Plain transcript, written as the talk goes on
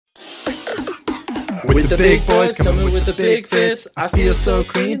With the big boys coming with the big fists, I feel so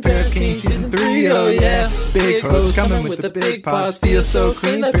clean. Pair of Kings season 3, oh yeah. Big hoes coming with the big pots, feel so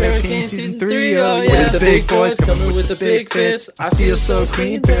clean. Like Pair of Kings season 3, oh yeah. With the big boys coming with the big fists, I feel so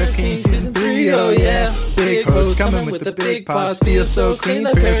clean. Pair of Kings season 3, oh yeah. Big hoes coming with the big pots, feel so clean.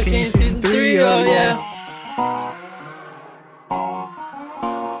 Like Pair of Kings season 3, oh yeah.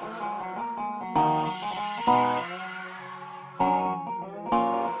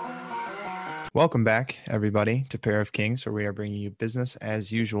 Welcome back, everybody, to Pair of Kings, where we are bringing you business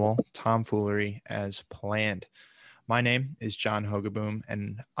as usual, tomfoolery as planned. My name is John Hogaboom,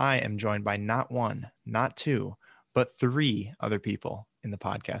 and I am joined by not one, not two, but three other people in the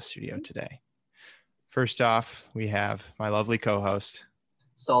podcast studio today. First off, we have my lovely co-host,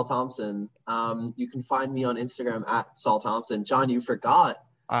 Saul Thompson. You can find me on Instagram at Saul Thompson. John, you forgot.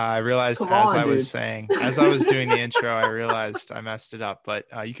 I realized as I was doing the intro, I realized I messed it up, but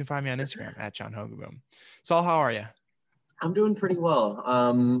you can find me on Instagram at John Hogaboom. Saul, how are you? I'm doing pretty well.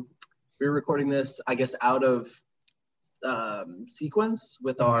 We're recording this, I guess, out of sequence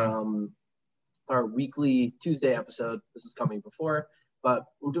with our weekly Tuesday episode. This is coming before, but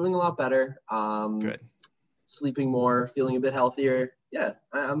I'm doing a lot better. Good. Sleeping more, feeling a bit healthier. Yeah,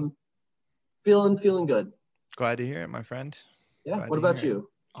 I'm feeling good. Glad to hear it, my friend. Yeah. What about you?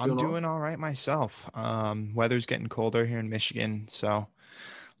 I'm doing all right myself. Weather's getting colder here in Michigan, so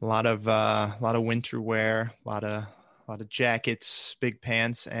a lot of winter wear, a lot of jackets, big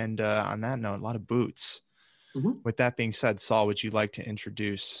pants, and on that note, a lot of boots. Mm-hmm. With that being said, Saul, would you like to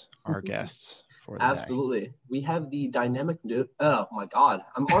introduce our guests for the Absolutely. Day? We have the dynamic oh my God,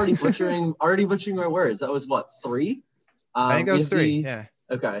 I'm already butchering my words. That was what, 3? I think that was 3. Yeah.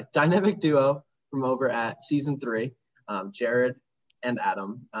 Okay. Dynamic duo from over at season 3. Jared and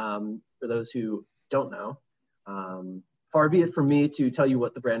Adam. For those who don't know, far be it from me to tell you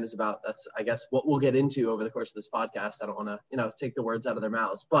what the brand is about. That's, I guess, what we'll get into over the course of this podcast. I don't want to, take the words out of their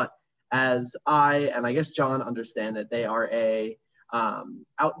mouths. But as I, and I guess John, understand it, they are a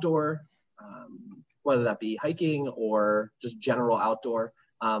outdoor, whether that be hiking or just general outdoor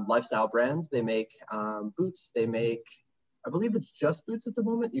lifestyle brand. They make boots. They make, I believe it's just boots at the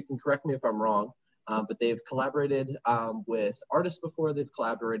moment. You can correct me if I'm wrong. But they've collaborated with artists before. They've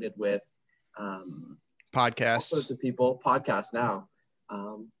collaborated with podcasts, all sorts of people. Podcasts now.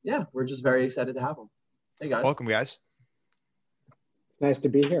 Yeah, we're just very excited to have them. Hey, guys. Welcome, guys. It's nice to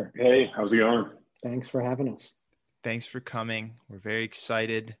be here. Hey, how's it going? Thanks for having us. Thanks for coming. We're very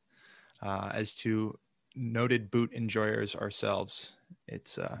excited. As to noted boot enjoyers ourselves,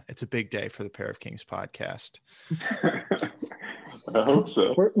 it's a big day for the Pair of Kings podcast. I hope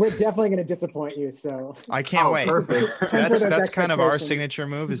so. We're definitely going to disappoint you. So I can't wait. Perfect. That's kind of our signature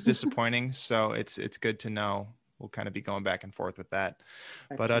move, is disappointing. So it's good to know. We'll kind of be going back and forth with that.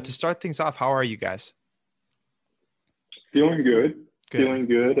 Excellent. But to start things off, how are you guys? Feeling good. Feeling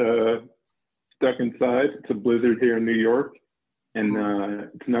good. Stuck inside. It's a blizzard here in New York, and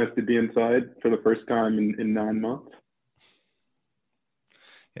it's nice to be inside for the first time in 9 months.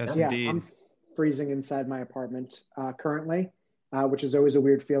 Yes, yeah, indeed. I'm freezing inside my apartment currently. Which is always a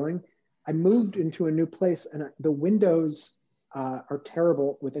weird feeling. I moved into a new place, and the windows are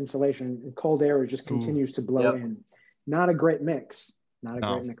terrible with insulation, and cold air just continues to blow in. Not a great mix.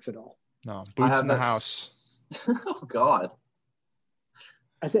 Great mix at all. No, boots in the house. Oh God.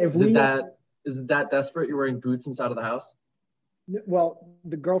 I say, is it that desperate? You're wearing boots inside of the house? Well,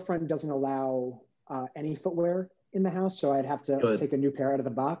 the girlfriend doesn't allow any footwear in the house, so I'd have to take a new pair out of the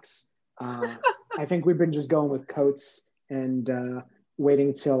box. I think we've been just going with coats and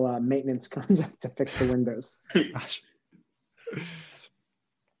waiting till maintenance comes up to fix the windows.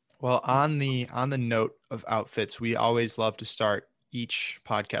 Well, on the note of outfits, we always love to start each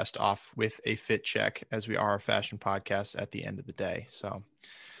podcast off with a fit check, as we are a fashion podcast at the end of the day. So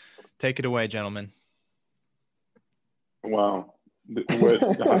take it away, gentlemen. Wow.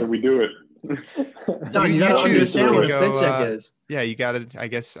 How do we do it? John, you gotta understand what a fit check is. Yeah, I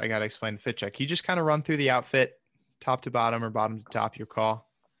guess I gotta explain the fit check. You just kind of run through the outfit, top to bottom or bottom to top, your call.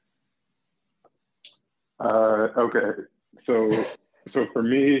 Okay. So for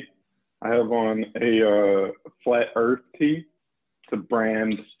me, I have on a Flat Earth tee. It's a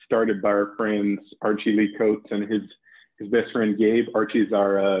brand started by our friends Archie Lee Coates and his best friend Gabe. Archie's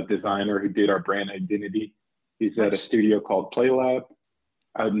our designer who did our brand identity. He's at a studio called PlayLab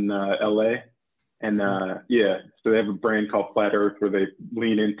out in LA. And so they have a brand called Flat Earth where they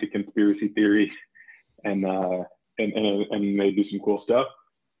lean into conspiracy theory and they do some cool stuff.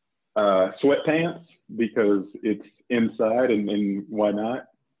 Sweatpants, because it's inside and why not?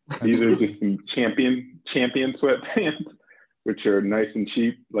 These are just some champion sweatpants, which are nice and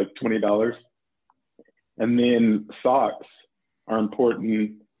cheap, like $20. And then socks are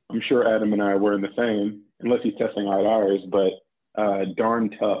important. I'm sure Adam and I are wearing the same, unless he's testing out ours, but darn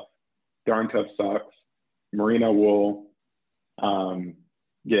tough socks, merino wool.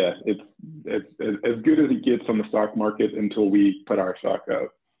 Yeah, it's as good as it gets on the stock market until we put our stock up.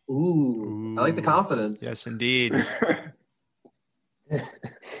 Ooh, I like the confidence. Yes, indeed.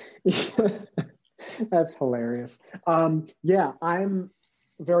 That's hilarious. Yeah, I'm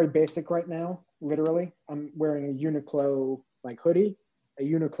very basic right now. Literally, I'm wearing a Uniqlo like hoodie, a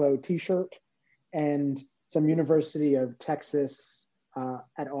Uniqlo t-shirt, and some University of Texas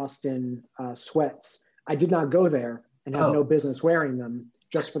at Austin sweats. I did not go there and have no business wearing them,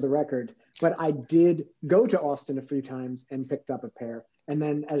 just for the record. But I did go to Austin a few times and picked up a pair. And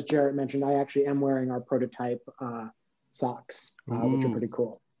then, as Jarrett mentioned, I actually am wearing our prototype socks, which are pretty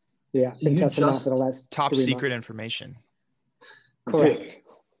cool. Yeah, So been you testing out just- for the last Top 3 secret months. information. Correct.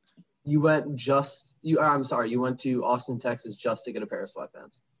 You went to Austin, Texas just to get a pair of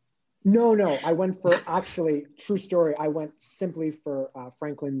sweatpants. No, I went for actually true story. I went simply for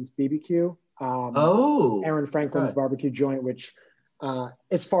Franklin's BBQ. Aaron Franklin's okay. barbecue joint, which,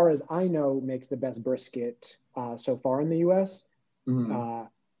 as far as I know, makes the best brisket so far in the U.S. Mhm.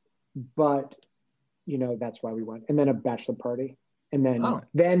 But that's why we went. And then a bachelor party, and then Oh.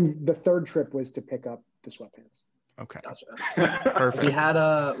 then the third trip was to pick up the sweatpants. Okay. Gotcha. Perfect. We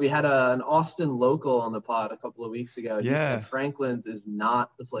had an Austin local on the pod a couple of weeks ago. He Yeah. said Franklin's is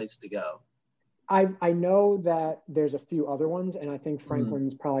not the place to go. I know that there's a few other ones, and I think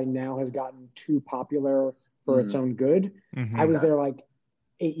Franklin's probably now has gotten too popular for its own good. Mhm. I was there like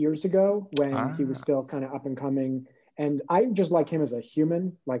 8 years ago when he was Ah. still kind of up and coming. And I just like him as a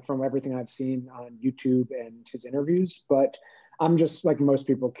human, like from everything I've seen on YouTube and his interviews. But I'm just like most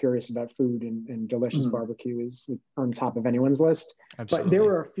people curious about food, and delicious barbecue is on top of anyone's list. Absolutely. But there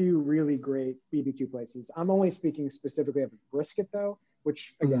were a few really great BBQ places. I'm only speaking specifically of his brisket though,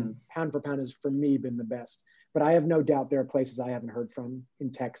 which again, pound for pound has for me been the best. But I have no doubt there are places I haven't heard from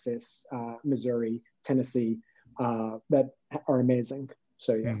in Texas, Missouri, Tennessee, that are amazing.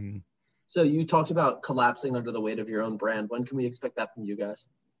 So yeah. Mhm. So you talked about collapsing under the weight of your own brand. When can we expect that from you guys?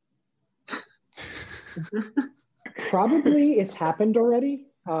 Probably it's happened already.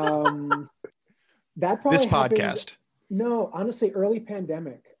 That probably This happened- podcast. No, honestly, early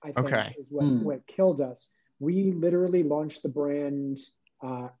pandemic, I think, Okay. is what killed us. We literally launched the brand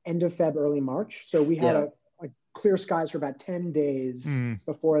end of Feb, early March. So we had a clear skies for about 10 days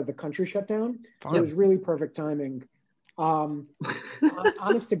before the country shut down. Fun. So it was really perfect timing.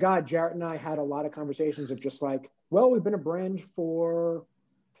 Honest to God, Jarrett and I had a lot of conversations of just like, well, we've been a brand for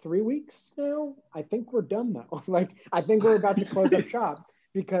 3 weeks now. I think we're done now. Like, I think we're about to close up shop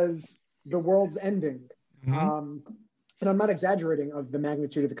because the world's ending. And I'm not exaggerating of the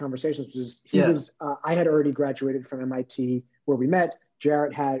magnitude of the conversations. Because I had already graduated from MIT where we met.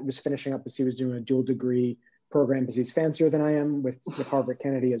 Jarrett was finishing up as he was doing a dual degree program because he's fancier than I am with Harvard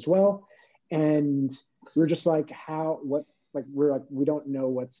Kennedy as well. And we were just like, we don't know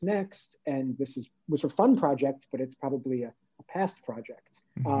what's next. And this was a fun project, but it's probably a past project.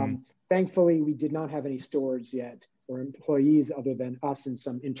 Thankfully, we did not have any stores yet or employees other than us and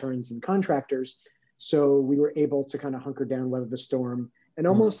some interns and contractors. So we were able to kind of hunker down, weather the storm, and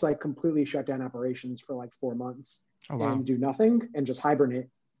almost like completely shut down operations for like 4 months and do nothing and just hibernate.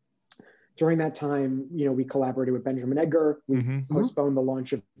 During that time, we collaborated with Benjamin Edgar. We postponed the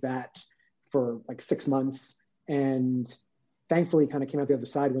launch of that for like 6 months, and thankfully kind of came out the other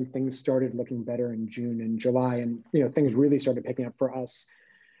side when things started looking better in June and July, and things really started picking up for us.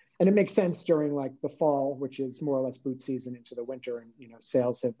 And it makes sense during like the fall, which is more or less boot season, into the winter, and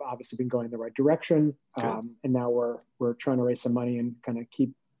sales have obviously been going the right direction. And now we're trying to raise some money and kind of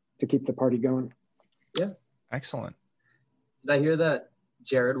keep the party going. Yeah, excellent. Did I hear that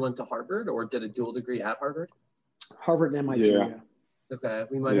Jared went to Harvard or did a dual degree at Harvard? Harvard and MIT. Yeah. Okay,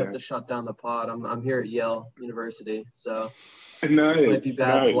 we might have to shut down the pod. I'm here at Yale University, so Nice. it might be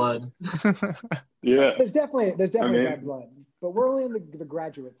bad blood. Yeah. There's definitely bad blood, but we're only on the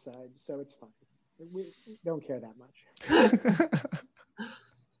graduate side, so it's fine. We don't care that much.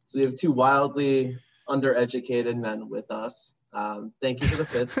 So we have two wildly undereducated men with us. Thank you for the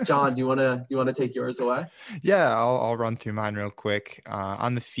fits. John, do you want to take yours away? Yeah, I'll run through mine real quick.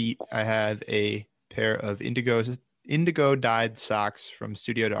 On the feet, I have a pair of indigo dyed socks from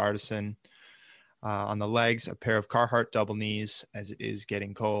Studio to Artisan. On the legs, a pair of Carhartt double knees, as it is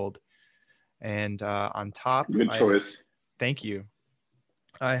getting cold. And on top, Good choice. Thank you.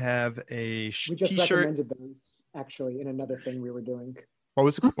 I have a we just t-shirt. recommended those actually in another thing we were doing.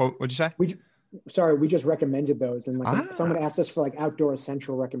 What'd you say? sorry, we just recommended those, and like Ah. someone asked us for like outdoor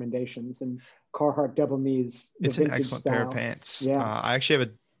essential recommendations, and Carhartt double knees. The It's an vintage excellent pair of style. pants. Yeah. I actually have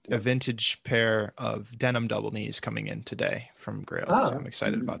a vintage pair of denim double knees coming in today from Grail. So Oh. I'm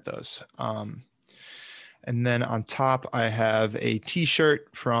excited about those. And then on top, I have a t-shirt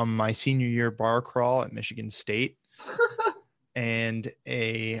from my senior year bar crawl at Michigan State and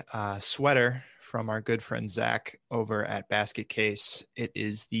a sweater from our good friend Zach over at Basket Case. It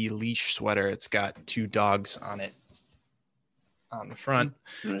is the leash sweater. It's got 2 dogs on it on the front.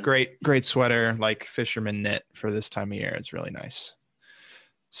 Great sweater, like fisherman knit for this time of year. It's really nice.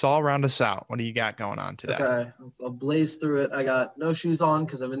 So I'll round us out. What do you got going on today? Okay, I'll blaze through it. I got no shoes on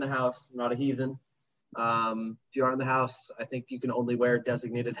because I'm in the house. I'm not a heathen. If you are in the house, I think you can only wear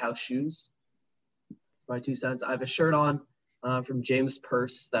designated house shoes. That's my 2 cents. I have a shirt on from James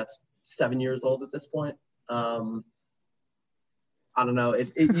Purse that's 7 years old at this point. I don't know.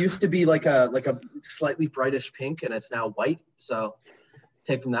 It used to be like a slightly brightish pink, and it's now white. So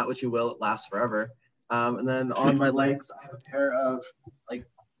take from that what you will. It lasts forever. And then on my legs, I have a pair of like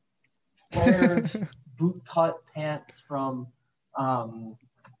flared boot cut pants from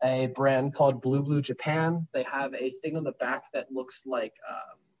a brand called Blue Japan. They have a thing on the back that looks like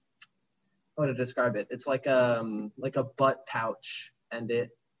how to describe it. It's like a butt pouch, and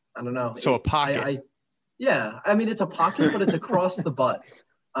I don't know. So a pocket. Yeah, I mean it's a pocket, but it's across the butt.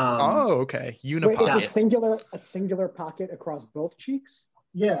 Okay. Wait, Unipocket. it's a singular pocket across both cheeks.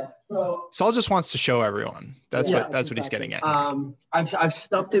 Yeah. So Saul just wants to show everyone. That's Yeah, what that's he's getting at. I've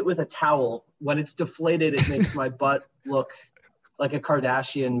stuffed it with a towel. When it's deflated, it makes my butt look like a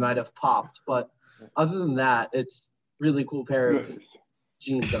Kardashian might have popped. But other than that, it's really cool pair of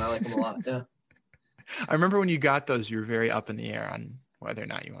jeans, and I like them a lot. Yeah. I remember when you got those, you were very up in the air on whether or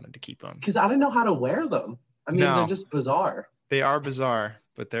not you wanted to keep them. Because I didn't know how to wear them. I mean, No. they're just bizarre. They are bizarre,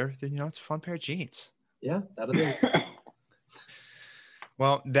 but they're it's a fun pair of jeans. Yeah, that it is.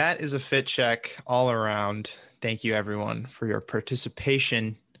 Well, that is a fit check all around. Thank you, everyone, for your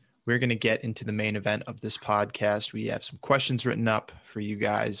participation. We're going to get into the main event of this podcast. We have some questions written up for you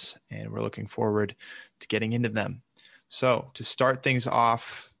guys, and we're looking forward to getting into them. So to start things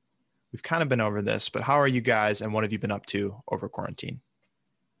off, we've kind of been over this, but how are you guys, and what have you been up to over quarantine?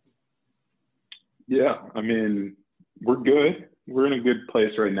 Yeah, I mean, we're good. We're in a good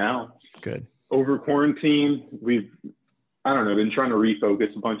place right now. Good. Over quarantine, we've, I don't know, been trying to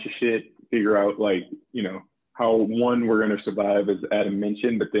refocus a bunch of shit, figure out like, how we're going to survive, as Adam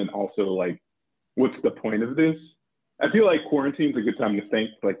mentioned, but then also like, what's the point of this? I feel like quarantine's a good time to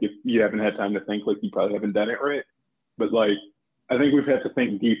think. Like if you haven't had time to think, like you probably haven't done it right. But like, I think we've had to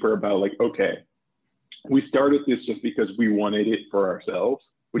think deeper about like, okay, we started this just because we wanted it for ourselves,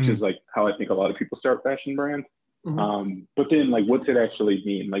 which is like how I think a lot of people start fashion brands. But then like, what's it actually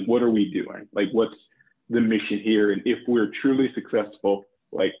mean? Like, what are we doing? Like, what's the mission here? And if we're truly successful,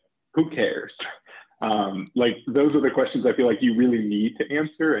 like, who cares? Like, those are the questions I feel like you really need to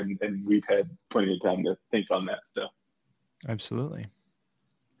answer. And we've had plenty of time to think on that stuff. Absolutely.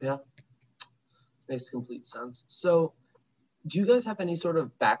 Yeah. Makes complete sense. So do you guys have any sort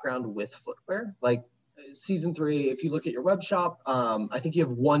of background with footwear? Like season 3, if you look at your web shop, I think you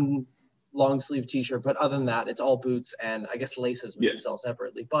have one long sleeve t-shirt, but other than that, it's all boots and I guess laces, which you sell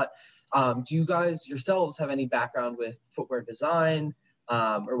separately. But do you guys yourselves have any background with footwear design?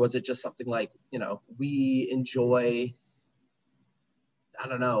 Or was it just something like, we enjoy, I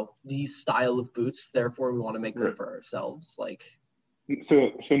don't know, these style of boots, therefore we want to make them for ourselves? Like,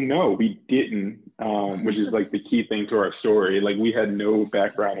 So no, we didn't, which is like the key thing to our story. Like we had no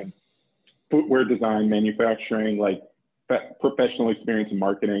background in footwear design, manufacturing, like professional experience in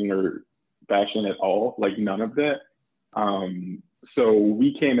marketing or fashion at all, like none of that. So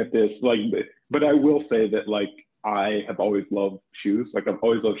we came at this like, but I will say that like, I have always loved shoes. Like I've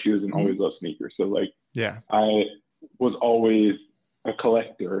always loved shoes and always loved sneakers. So like, I was always a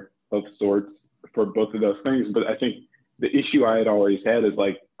collector of sorts for both of those things. But I think the issue I had always had is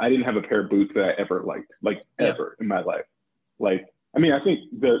like, I didn't have a pair of boots that I ever liked, like ever in my life. Like, I mean, I think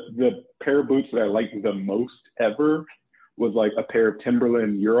the pair of boots that I liked the most ever was like a pair of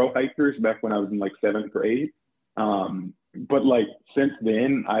Timberland Euro hikers back when I was in like 7th grade. But like since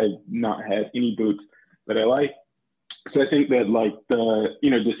then, I've not had any boots that I like. So I think that like the,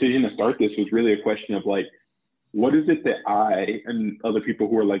 decision to start this was really a question of like, what is it that I and other people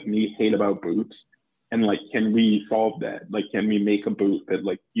who are like me hate about boots? And like, can we solve that? Like, can we make a boot that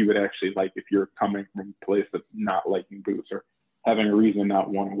like you would actually like if you're coming from a place of not liking boots or having a reason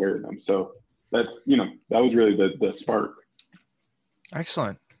not want to wear them? So that's, that was really the spark.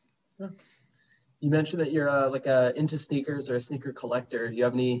 Excellent. You mentioned that you're into sneakers or a sneaker collector. Do you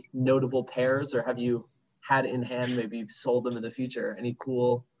have any notable pairs, or have you had in hand, maybe you've sold them in the future? Any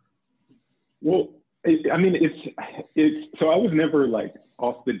cool? Well, I mean, it's so I was never like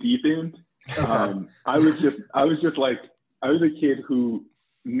off the deep end. Okay. I was a kid who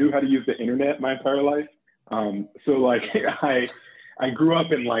knew how to use the internet my entire life. So like I grew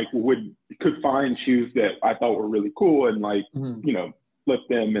up and like could find shoes that I thought were really cool and like, you know, flip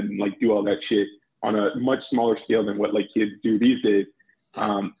them and like do all that shit on a much smaller scale than what like kids do these days.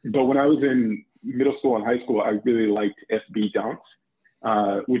 But when I was in middle school and high school, I really liked SB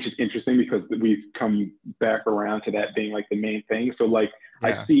Dunks, which is interesting because we've come back around to that being like the main thing. So like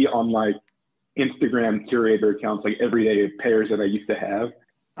I see on like Instagram curator accounts like everyday pairs that I used to have.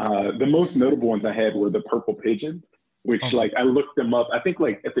 The most notable ones I had were the Purple Pigeon, which like I looked them up. I think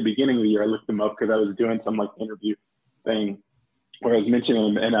like at the beginning of the year I looked them up because I was doing some like interview thing where I was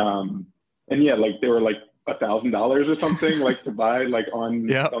mentioning them, and yeah, like they were like $1,000 or something like to buy like on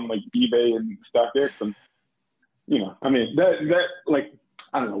like eBay and StockX, and you know, I mean that like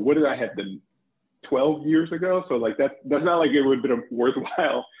I don't know, what did I have them 12 years ago? So like that's not like it would have been a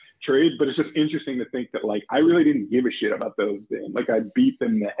worthwhile trade, but it's just interesting to think that like I really didn't give a shit about those then. Like I beat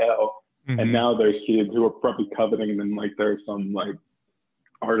them to hell, and now there's kids who are probably coveting them like there's some like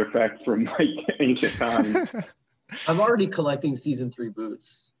artifacts from like ancient times. I'm already collecting season 3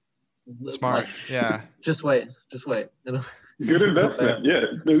 boots. Smart. Yeah. Just wait. Good investment. Yeah.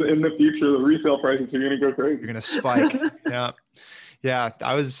 In the future, the resale prices are going to go crazy. You're going to spike. Yeah. Yeah.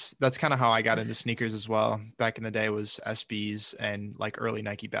 That's kind of how I got into sneakers as well. Back in the day was SBs and like early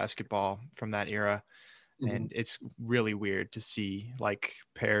Nike basketball from that era. And it's really weird to see like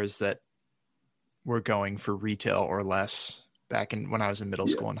pairs that were going for retail or less back in when I was in middle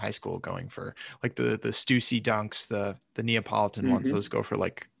school and high school, going for like the Stussy Dunks, the Neapolitan ones. Those go for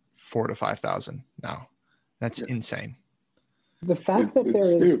like $4,000 to $5,000 now. That's insane. The fact that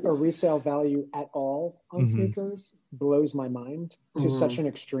there is a resale value at all on sneakers blows my mind to such an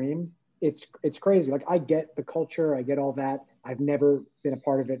extreme. It's crazy. Like I get the culture, I get all that. I've never been a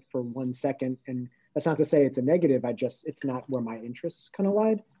part of it for 1 second, and that's not to say it's a negative. It's not where my interests kind of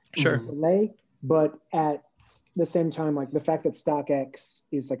lay. But at the same time, like the fact that StockX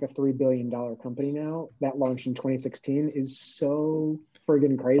is like a $3 billion company now that launched in 2016 is so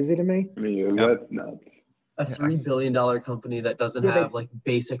friggin' crazy to me. I mean, that's nuts. A $3 billion company that doesn't have like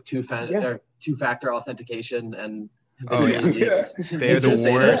basic two-factor authentication and they're the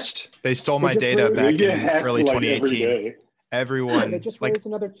worst. They stole my data back in early 2018. Everyone they just raised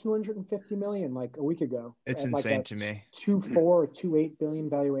another 250 million like a week ago. It's insane like to me. 2.4 or 2.8 billion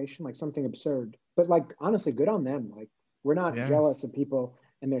valuation, like something absurd. But like honestly, good on them. Like we're not jealous of people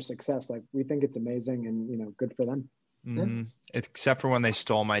and their success. Like we think it's amazing and you know, good for them. Except for when they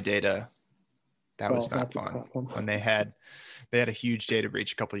stole my data. That was not fun. When they had a huge data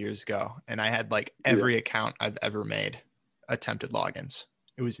breach a couple of years ago, and I had like every account I've ever made attempted logins.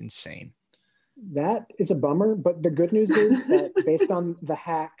 It was insane. That is a bummer, but the good news is that based on the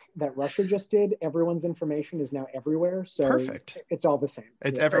hack that Russia just did, everyone's information is now everywhere. So perfect. It's all the same.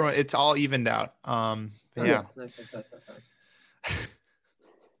 It's everyone. It's all evened out. Yeah. Nice.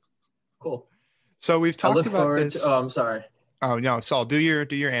 Cool. So we've talked about this. I'm sorry. Oh no, Saul, do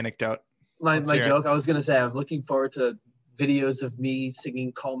your anecdote. My joke. I was gonna say I'm looking forward to videos of me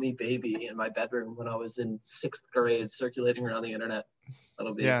singing "Call Me Baby" in my bedroom when I was in 6th grade, circulating around the internet.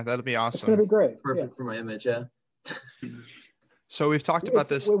 That'll be awesome. It's gonna be great. Perfect for my image. Yeah. So we've talked about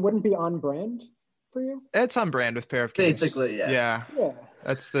this. It wouldn't be on brand for you. It's on brand with Pair of Kings. Basically, yeah.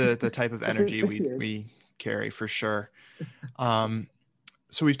 That's the type of energy we carry for sure.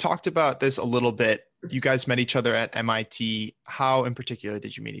 So we've talked about this a little bit. You guys met each other at MIT. How in particular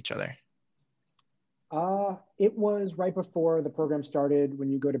did you meet each other? It was right before the program started.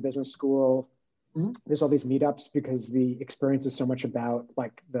 When you go to business school, there's all these meetups because the experience is so much about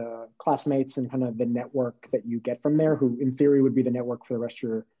like the classmates and kind of the network that you get from there, who in theory would be the network for the rest of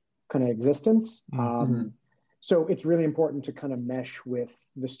your kind of existence. So it's really important to kind of mesh with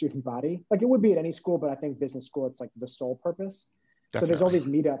the student body. Like it would be at any school, but I think business school, it's like the sole purpose. Definitely. So there's all these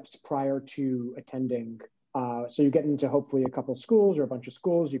meetups prior to attending. So you get into hopefully a couple of schools or a bunch of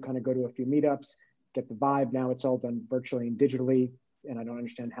schools, you kind of go to a few meetups, get the vibe. Now it's all done virtually and digitally. And I don't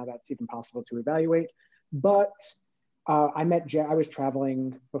understand how that's even possible to evaluate. But I was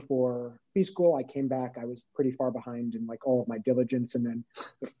traveling before B school. I came back. I was pretty far behind in like all of my diligence. And then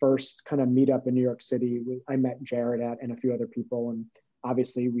the first kind of meetup in New York City, I met Jared at and a few other people. And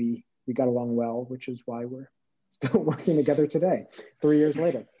obviously we got along well, which is why we're still working together today, 3 years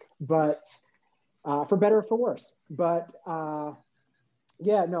later. But for better or for worse. But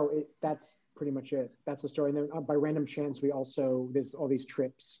that's pretty much it. That's the story. And then by random chance, there's all these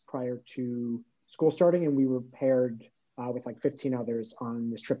trips prior to school starting, and we were paired with like 15 others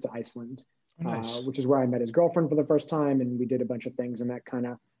on this trip to Iceland, Nice. which is where I met his girlfriend for the first time. And we did a bunch of things, and that kind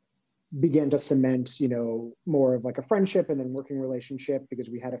of began to cement, more of like a friendship and then working relationship,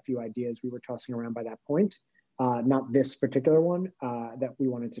 because we had a few ideas we were tossing around by that point. Not this particular one that we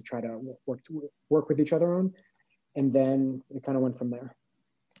wanted to try to work with each other on. And then it kind of went from there.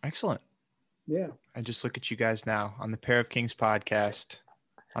 Excellent. Yeah. I just look at you guys now on the Pair of Kings podcast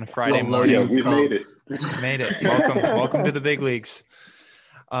on a Friday Well, morning. Yeah, we made it. Made it. Welcome to the big leagues.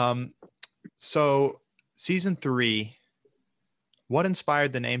 So season 3, what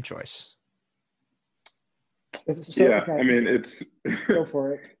inspired the name choice? Okay. I mean, it's go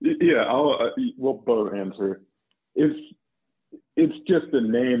for it. Yeah, we'll both answer. It's just the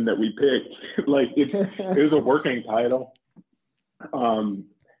name that we picked. Like it was a working title.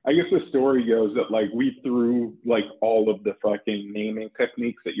 I guess the story goes that like we threw like all of the fucking naming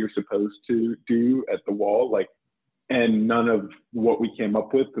techniques that you're supposed to do at the wall, like, and none of what we came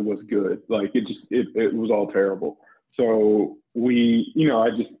up with was good. Like it was all terrible. So I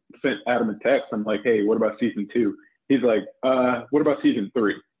just sent Adam a text. I'm like, hey, what about season 2? He's like, what about season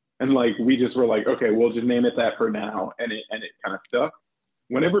 3? And like, we just were like, okay, we'll just name it that for now. And it kind of stuck.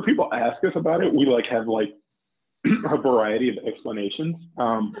 Whenever people ask us about it, we like have like a variety of explanations,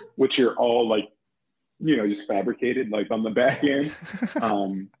 which are all like, just fabricated, like on the back end.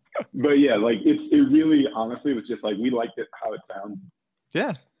 But yeah, like it really honestly was just like, we liked it how it sounded.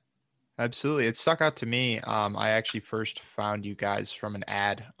 Yeah, absolutely. It stuck out to me. I actually first found you guys from an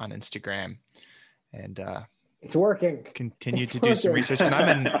ad on Instagram, and it's working. Continued to do some research.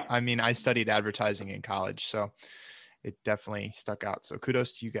 And I studied advertising in college, so it definitely stuck out. So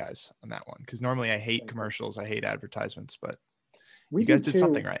kudos to you guys on that one. Because normally I hate commercials, I hate advertisements, but you guys did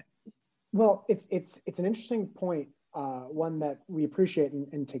something right. Well, it's an interesting point, one that we appreciate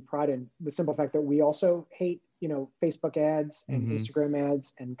and take pride in. The simple fact that we also hate, Facebook ads and Instagram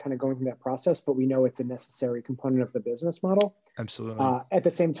ads and kind of going through that process, but we know it's a necessary component of the business model. Absolutely. At the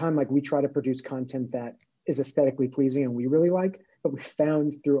same time, like we try to produce content that is aesthetically pleasing and we really like, but we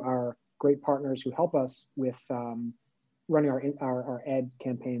found through our great partners who help us with running our ad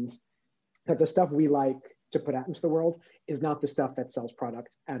campaigns that the stuff we like to put out into the world is not the stuff that sells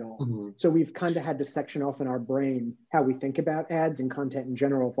product at all. Mm-hmm. So we've kind of had to section off in our brain how we think about ads and content in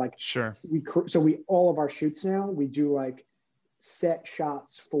general. Of like, sure. All of our shoots now, we do like set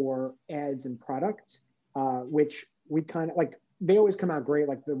shots for ads and products, which we kind of like, they always come out great.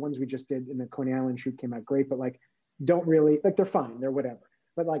 Like the ones we just did in the Coney Island shoot came out great, but like, don't really, like they're fine, they're whatever.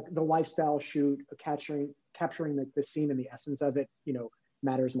 But like the lifestyle shoot, capturing the scene and the essence of it,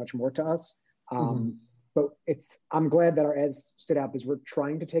 matters much more to us. But I'm glad that our ads stood out because we're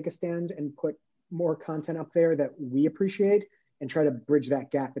trying to take a stand and put more content up there that we appreciate and try to bridge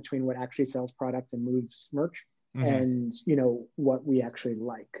that gap between what actually sells product and moves merch and, what we actually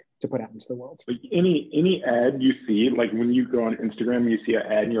like to put out into the world. Like any ad you see, like when you go on Instagram, you see an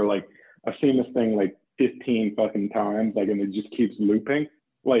ad and you're like, I've seen this thing like 15 fucking times, like, and it just keeps looping.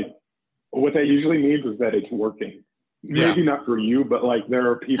 Like what that usually means is that it's working. Yeah. Maybe not for you, but like there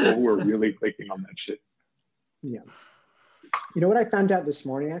are people who are really clicking on that shit. Yeah. You know what I found out this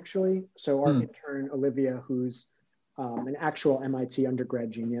morning, actually? So our intern, Olivia, who's an actual MIT undergrad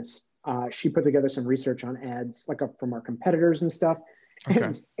genius, she put together some research on ads, like from our competitors and stuff. Okay.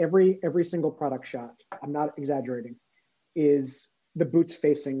 And every single product shot, I'm not exaggerating, is the boots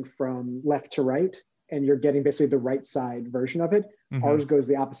facing from left to right, and you're getting basically the right side version of it. Ours goes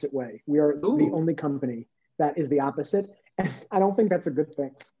the opposite way. We are the only company that is the opposite. And I don't think that's a good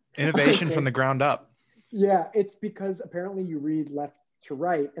thing. Innovation from the ground up. Yeah, it's because apparently you read left to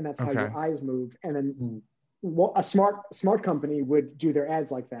right, and that's how your eyes move. And then a smart company would do their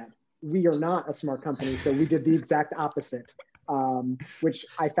ads like that. We are not a smart company, so we did the exact opposite, which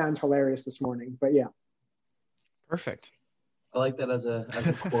I found hilarious this morning. But yeah, perfect. I like that as a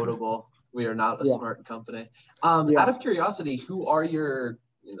quotable. We are not a smart company. Out of curiosity, who are your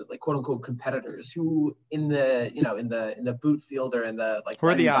like quote unquote competitors? Who in the boot field or in the like who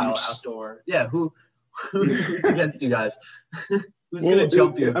are the outdoor? Yeah, who's against you guys? Who's gonna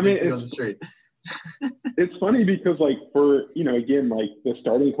jump you on the street? It's funny because like for again, like the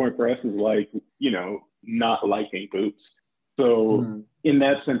starting point for us is like not liking boots. So in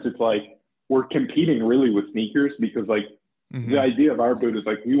that sense, it's like we're competing really with sneakers because like the idea of our boot is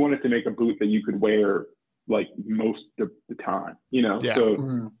like we wanted to make a boot that you could wear like most of the time,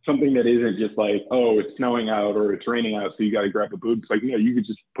 so something that isn't just like, oh, it's snowing out or it's raining out, so you got to grab a boot. It's like, you could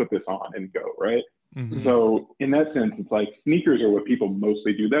just put this on and go, right? So in that sense, it's like sneakers are what people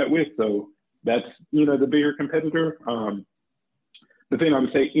mostly do that with. So that's, the bigger competitor. The thing I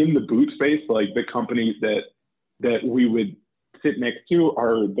would say in the boot space, like the companies that we would sit next to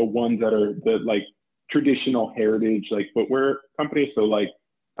are the ones that are the like traditional heritage, like footwear companies. So like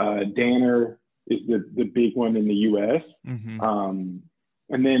Danner is the big one in the US. Mm-hmm.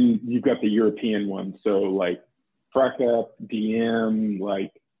 And then you've got the European ones. So like Frackup, DM,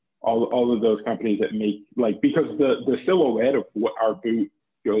 like all of those companies that make like, because the silhouette of what our boot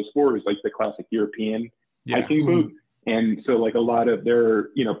goes for is like the classic European hiking boot. And so like a lot of their,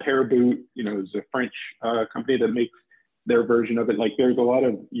 Paraboot, is a French company that makes their version of it. Like there's a lot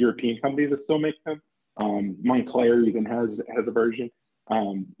of European companies that still make them. Moncler even has a version.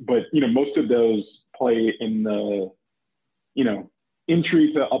 But, most of those play in the,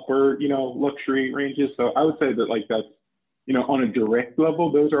 entry to upper, luxury ranges. So I would say that like that's, on a direct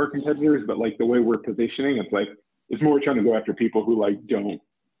level, those are our competitors, but like the way we're positioning, it's like, it's more trying to go after people who like don't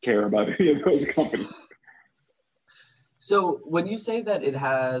care about any of those companies. So when you say that it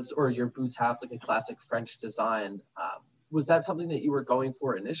has, or your boots have like a classic French design, was that something that you were going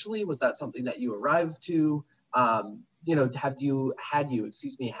for initially? Was that something that you arrived to? Had you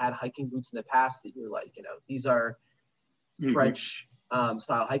had hiking boots in the past that you were like, these are French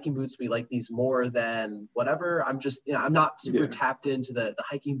style hiking boots. We like these more than whatever. I'm just, I'm not super tapped into the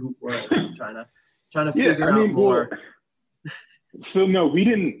hiking boot world. So I'm trying to figure out more. So no, we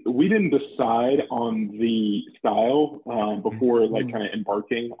didn't decide on the style before like kind of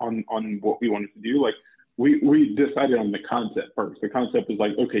embarking on what we wanted to do. Like we decided on the concept first. The concept was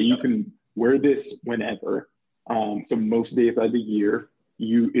like, okay, you can wear this whenever. So most days of the year,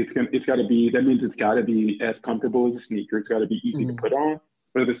 it's got to be, that means it's got to be as comfortable as a sneaker. It's got to be easy to put on,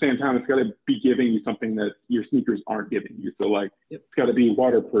 but at the same time, it's got to be giving you something that your sneakers aren't giving you. So like, it's got to be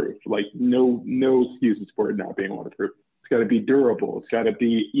waterproof. Like no excuses for it not being waterproof. It's got to be durable. It's got to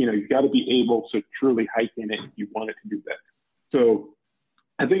be, you've got to be able to truly hike in it if you want it to do that. So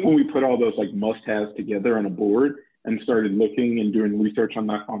I think when we put all those like must-haves together on a board and started looking and doing research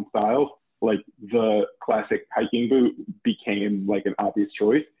on styles, like the classic hiking boot became like an obvious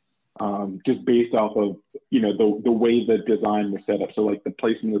choice, just based off of, the way the design was set up. So like the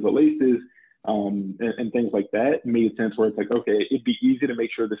placement of the laces and things like that made sense, where it's like, okay, it'd be easy to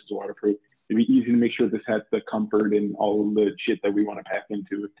make sure this is waterproof. It'd be easy to make sure this has the comfort and all of the shit that we want to pack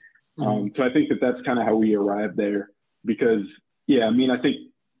into it. So I think that's kind of how we arrived there, because I think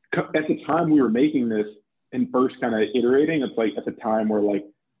at the time we were making this and first kind of iterating, it's like at the time where like,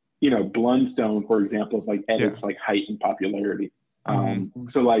 Blundstone, for example, is like at its like height and popularity.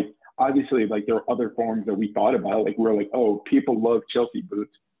 So like, obviously, like there are other forms that we thought about, like we're like, oh, people love Chelsea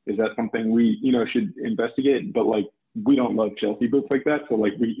boots. Is that something we, should investigate? But like, we don't love Chelsea boots like that. So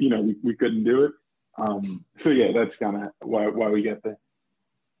like we couldn't do it. So yeah, that's kind of why we get there.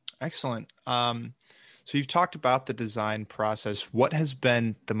 Excellent. So you've talked about the design process. What has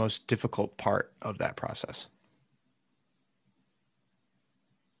been the most difficult part of that process?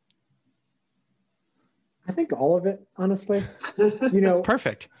 I think all of it, honestly.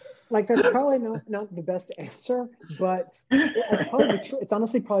 Perfect. Like that's probably not the best answer, but it's probably it's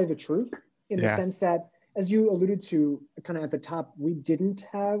honestly probably the truth in the sense that, as you alluded to kind of at the top, we didn't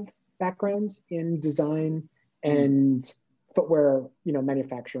have backgrounds in design and footwear,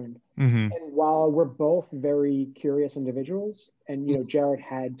 manufacturing. And while we're both very curious individuals, and Jared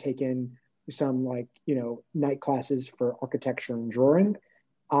had taken some night classes for architecture and drawing,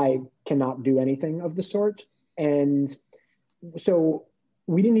 I cannot do anything of the sort. And so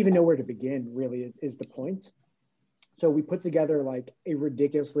we didn't even know where to begin, really, is the point. So we put together like a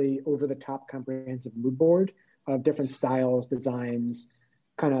ridiculously over-the-top comprehensive mood board of different styles, designs,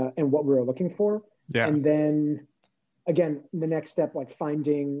 and what we were looking for. Yeah. And then again, the next step, like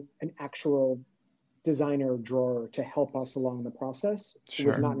finding an actual designer drawer to help us along the process. Sure. It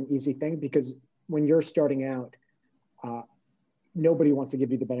was not an easy thing, because when you're starting out, nobody wants to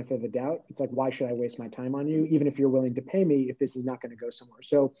give you the benefit of the doubt. It's like, why should I waste my time on you, even if you're willing to pay me, if this is not going to go somewhere?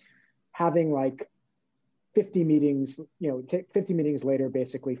 So having like 50 meetings, 50 meetings later,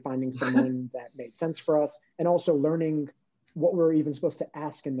 basically finding someone that made sense for us, and also learning what we're even supposed to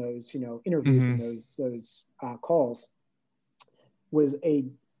ask in those, interviews and those calls, was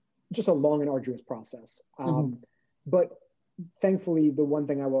just a long and arduous process. But thankfully, the one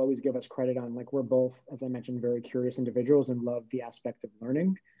thing I will always give us credit on, like we're both, as I mentioned, very curious individuals and love the aspect of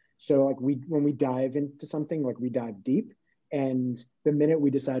learning. So like when we dive into something, like we dive deep. And the minute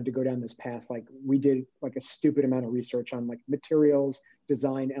we decided to go down this path, like we did like a stupid amount of research on like materials,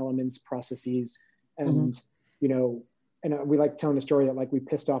 design elements, processes. And, and we like telling the story that like we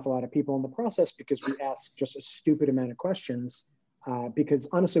pissed off a lot of people in the process because we asked just a stupid amount of questions because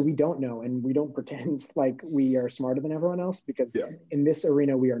honestly, we don't know, and we don't pretend like we are smarter than everyone else, because in this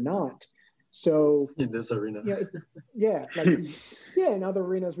arena we are not. So in this arena, in other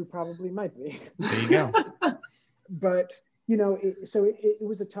arenas we probably might be. There you go. But it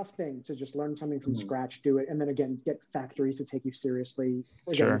was a tough thing to just learn something from scratch, do it, and then again get factories to take you seriously.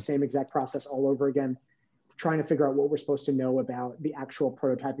 Again, the same exact process all over again, trying to figure out what we're supposed to know about the actual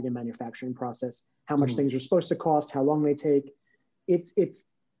prototyping and manufacturing process, how much things are supposed to cost, how long they take. It's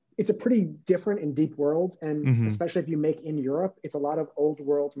a pretty different and deep world, and especially if you make in Europe, it's a lot of old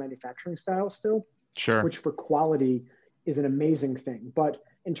world manufacturing style still, which for quality is an amazing thing. But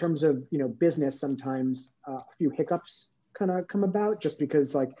in terms of business, sometimes a few hiccups kind of come about, just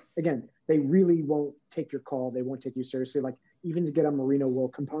because, like, again, they really won't take your call, they won't take you seriously. Like, even to get a merino wool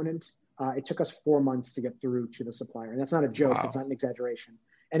component, it took us 4 months to get through to the supplier, and that's not a joke. It's not an exaggeration.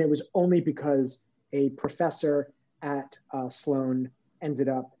 And it was only because a professor at Sloan ended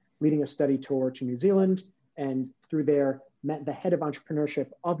up leading a study tour to New Zealand, and through there met the head of entrepreneurship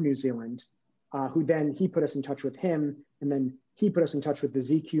of New Zealand, who then he put us in touch with him, and then he put us in touch with the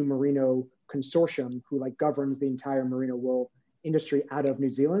ZQ Merino Consortium, who governs the entire merino wool industry out of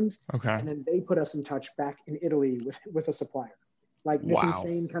New Zealand. Okay. And then they put us in touch back in Italy with a supplier. Like this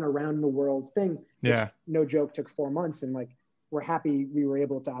insane kind of round the world thing. Yeah. No joke, took 4 months, and we're happy we were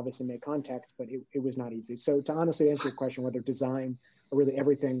able to obviously make contact, but it was not easy. So to honestly answer your question, whether design or really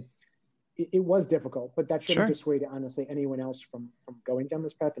everything, it was difficult, but that shouldn't dissuade honestly anyone else from going down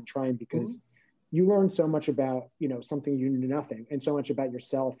this path and trying, because you learn so much about, something you knew nothing, and so much about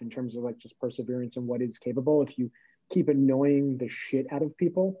yourself in terms of just perseverance and what is capable. If you keep annoying the shit out of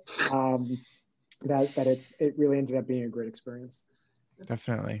people, it really ended up being a great experience.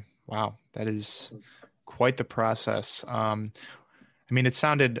 Definitely. Wow. That is quite the process. It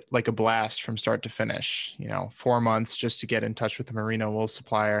sounded like a blast from start to finish, 4 months just to get in touch with the merino wool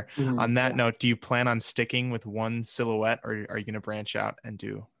supplier. On that note, do you plan on sticking with one silhouette, or are you going to branch out and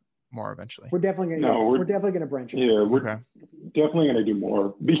do more eventually? We're definitely going to, we're definitely going to branch out. Yeah, we're definitely going to do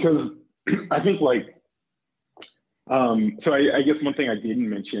more, because I think so I guess one thing I didn't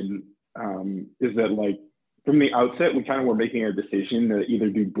mention is that from the outset, we kind of were making a decision to either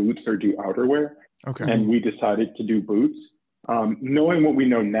do boots or do outerwear. Okay. And we decided to do boots. Knowing what we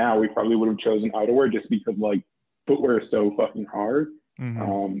know now, we probably would have chosen outerwear just because footwear is so fucking hard.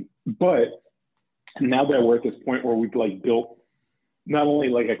 But now that we're at this point where we've built not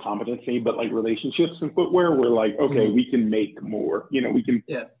only a competency, but relationships in footwear, we're okay, we can make more, we can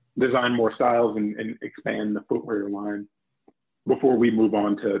design more styles and expand the footwear line before we move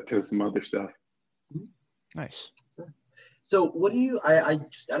on to some other stuff. Nice. So what do you, I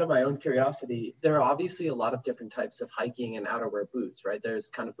just out of my own curiosity, there are obviously a lot of different types of hiking and outerwear boots, right? There's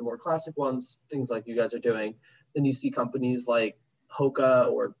kind of the more classic ones, things like you guys are doing. Then you see companies like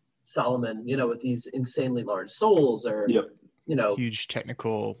Hoka or Salomon, with these insanely large soles, or, huge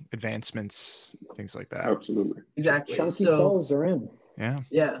technical advancements, things like that. Absolutely. Exactly. Chunky soles are in. Yeah.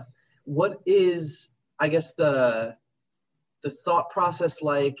 Yeah. What is, I guess, the thought process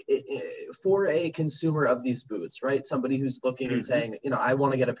for a consumer of these boots, right? Somebody who's looking and saying, I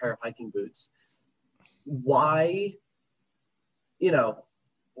want to get a pair of hiking boots. Why,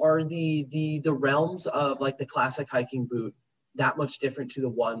 are the realms of the classic hiking boot that much different to the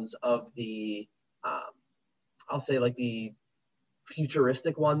ones of the, I'll say the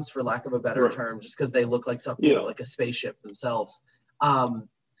futuristic ones, for lack of a better term, just because they look like something, like a spaceship themselves. What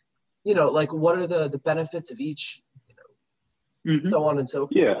are the benefits of each? So on and so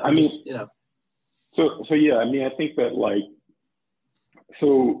forth. Yeah, I think that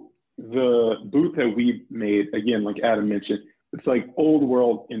so the boot that we made, again, like Adam mentioned, it's old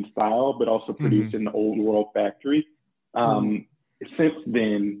world in style, but also produced in the old world factory. Since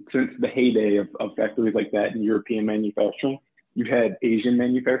the heyday of factories like that in European manufacturing, you've had Asian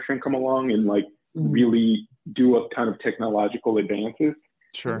manufacturing come along and really do a kind of technological advances.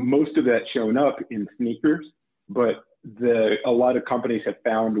 Sure. Most of that shown up in sneakers, but a lot of companies have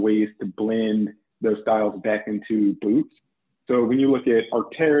found ways to blend those styles back into boots. So when you look at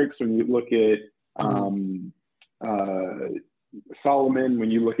Arc'teryx, when you look at Salomon, when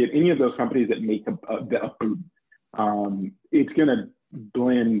you look at any of those companies that make a boot, it's going to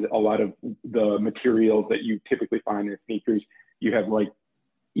blend a lot of the materials that you typically find in sneakers. You have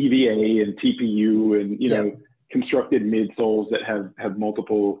EVA and TPU and, constructed midsoles that have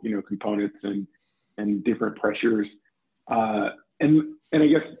multiple, components and different pressures. And I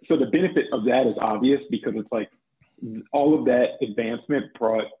guess, so the benefit of that is obvious, because it's all of that advancement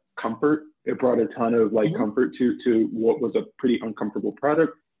brought comfort. It brought a ton of comfort to what was a pretty uncomfortable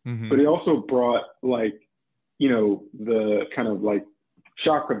product, but it also brought the kind of like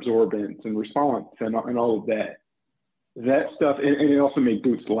shock absorbance and response and all of that. That stuff, and it also made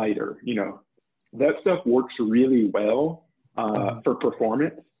boots lighter, that stuff works really well for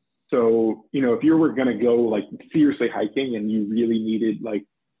performance. So, if you were going to go like seriously hiking and you really needed like,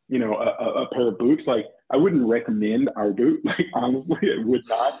 a pair of boots, like I wouldn't recommend our boot. Like, honestly, I would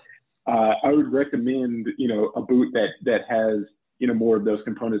not. I would recommend, a boot that has, more of those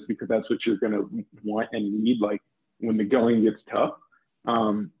components, because that's what you're going to want and need, like when the going gets tough.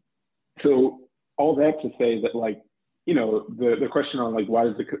 So all that to say that, like, the question on like, why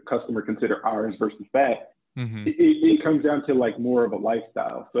does the customer consider ours versus that? It comes down to like more of a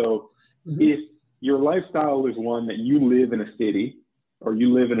lifestyle. So if your lifestyle is one that you live in a city or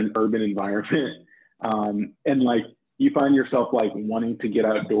you live in an urban environment, and like you find yourself like wanting to get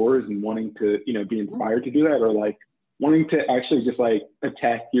outdoors and wanting to, be inspired to do that, or like wanting to actually just like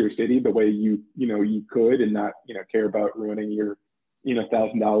attack your city the way you could, and not, care about ruining your,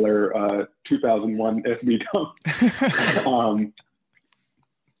 $1,000 2001 SB Dunk.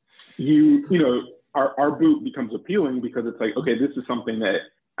 Our boot becomes appealing because it's like, okay, this is something that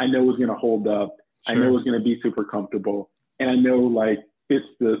I know is going to hold up. Sure. I know is going to be super comfortable, and I know like it's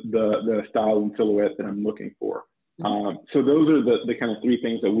the style and silhouette that I'm looking for. So those are the kind of three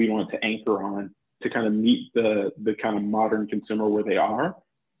things that we want to anchor on to kind of meet the kind of modern consumer where they are.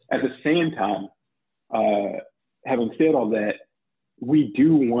 At the same time, having said all that, we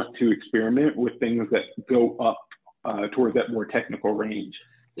do want to experiment with things that go up towards that more technical range.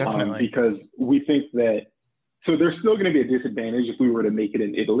 Definitely. Because we think that, so there's still going to be a disadvantage if we were to make it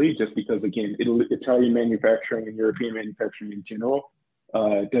in Italy, just because, again, Italian manufacturing and European manufacturing in general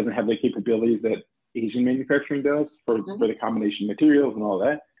doesn't have the capabilities that Asian manufacturing does for the combination materials and all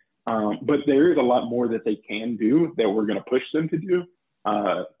that. But there is a lot more that they can do that we're going to push them to do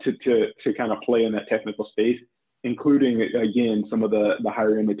to kind of play in that technical space, including, again, some of the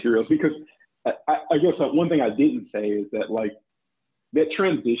higher end materials. Because I guess one thing I didn't say is that, like, that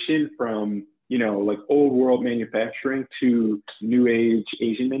transition from, like old world manufacturing to new age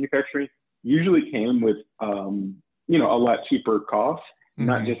Asian manufacturing usually came with, a lot cheaper costs,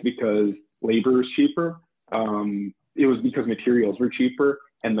 not just because labor is cheaper. It was because materials were cheaper,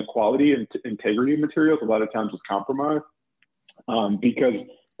 and the quality and integrity of materials a lot of times was compromised, because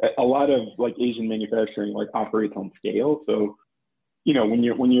a lot of like Asian manufacturing like operates on scale. So, when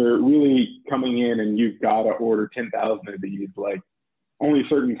you're really coming in and you've got to order 10,000 of these, like only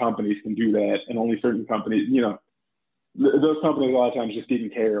certain companies can do that, and only certain companies, those companies a lot of times just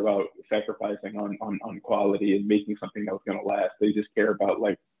didn't care about sacrificing on quality and making something that was going to last. They just care about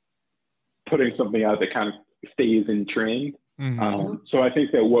like putting something out that kind of stays in trend. So I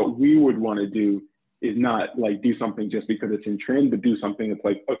think that what we would want to do is not like do something just because it's in trend, but do something that's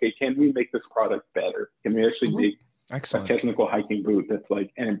like, okay, can we make this product better? Can we actually make a technical hiking boot that's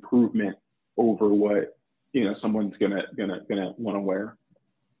like an improvement over what someone's gonna want to wear?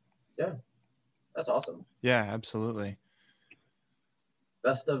 Yeah, that's awesome. Yeah, absolutely.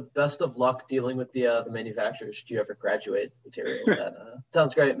 Best of luck dealing with the manufacturers. Should you ever graduate materials? That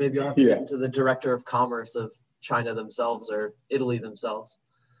sounds great. Maybe you'll have to get into the director of commerce of China themselves or Italy themselves.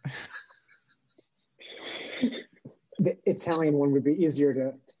 The Italian one would be easier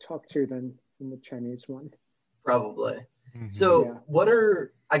to talk to than the Chinese one. Probably. So what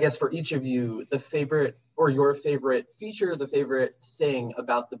are, I guess, for each of you, the favorite or your favorite feature, the favorite thing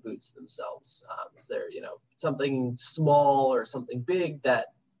about the boots themselves? Is there, something small or something big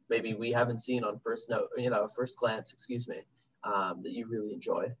that maybe we haven't seen on first glance, that you really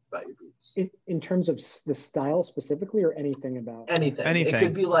enjoy about your boots? In terms of the style specifically, or anything about? Anything. It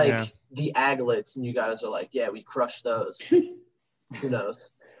could be like the aglets, and you guys are like, yeah, we crushed those. Who knows?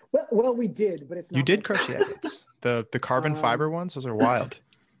 Well, we did, but it's not. You did crush the aglets. The carbon fiber ones, those are wild.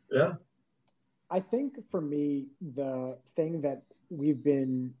 Yeah. I think for me, the thing that we've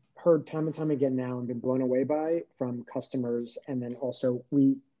been heard time and time again now and been blown away by from customers, and then also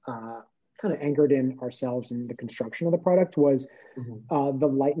we kind of anchored in ourselves in the construction of the product, was the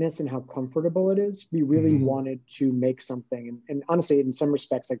lightness and how comfortable it is. We really wanted to make something, and honestly, in some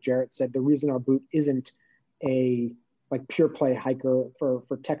respects, like Jarrett said, the reason our boot isn't a like pure play hiker for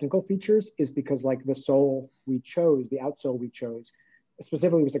technical features is because like the sole we chose, the outsole we chose,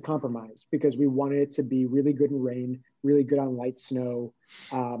 specifically was a compromise, because we wanted it to be really good in rain, really good on light snow,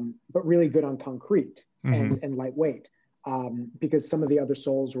 but really good on concrete and lightweight, because some of the other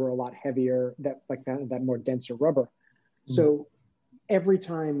soles were a lot heavier, that more denser rubber. So every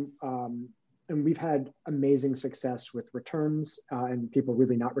time, and we've had amazing success with returns and people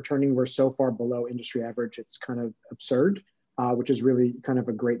really not returning. We're so far below industry average, it's kind of absurd, which is really kind of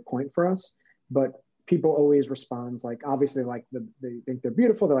a great point for us. But people always respond like, obviously, like they think they're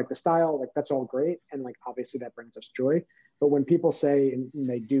beautiful, they like the style, like that's all great, and like obviously that brings us joy. But when people say, and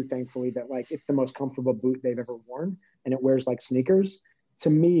they do thankfully, that like it's the most comfortable boot they've ever worn and it wears like sneakers, to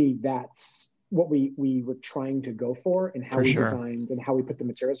me that's what we were trying to go for and how we designed and how we put the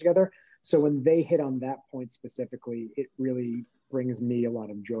materials together. So when they hit on that point specifically, it really brings me a lot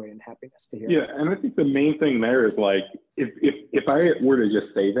of joy and happiness to hear. Yeah, and I think the main thing there is like, if I were to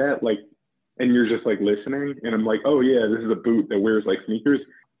just say that, like, and you're just like listening, and I'm like, oh yeah, this is a boot that wears like sneakers,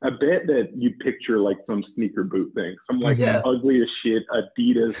 I bet that you picture like some sneaker boot thing, some like ugly as shit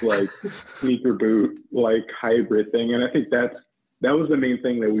Adidas like sneaker boot like hybrid thing. And I think that was the main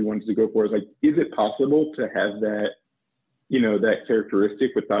thing that we wanted to go for, is like, is it possible to have that, you know, that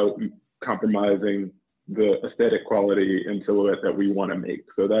characteristic without compromising the aesthetic quality and silhouette that we want to make?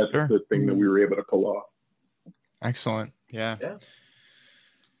 So that's the thing that we were able to pull off. Excellent. Yeah.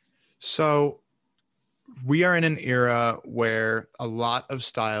 So we are in an era where a lot of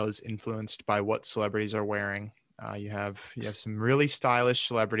style is influenced by what celebrities are wearing. You have some really stylish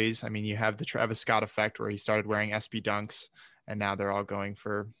celebrities. I mean, you have the Travis Scott effect, where he started wearing SB Dunks and now they're all going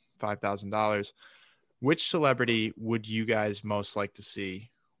for $5,000. Which celebrity would you guys most like to see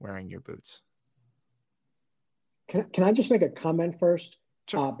wearing your boots? Can I just make a comment first?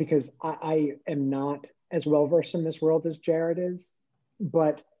 Sure. Because I am not as well versed in this world as Jared is,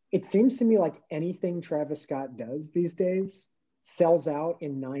 but it seems to me like anything Travis Scott does these days sells out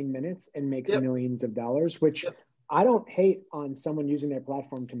in 9 minutes and makes millions of dollars, which I don't hate on someone using their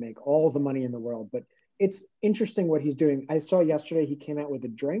platform to make all the money in the world, but it's interesting what he's doing. I saw yesterday he came out with a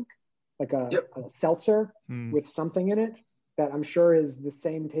drink, like a seltzer with something in it that I'm sure is the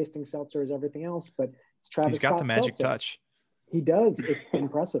same tasting seltzer as everything else, but it's Travis Scott. He's got the magic seltzer. touch. He does. It's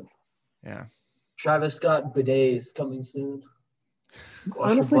impressive. Yeah. Travis Scott bidets coming soon.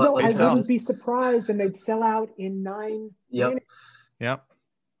 Honestly, though, I wouldn't be surprised, and they'd sell out in 9 minutes. Yep.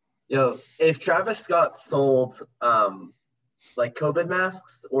 Yo, if Travis Scott sold like COVID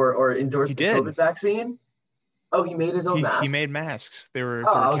masks or endorsed the COVID vaccine, he made his own masks. He made masks. They were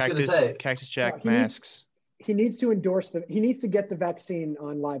Cactus Jack masks. He needs to endorse he needs to get the vaccine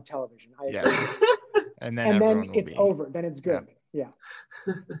on live television. And then it's over. Then it's good. Yeah.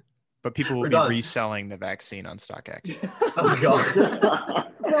 But people will be reselling the vaccine on StockX. Oh my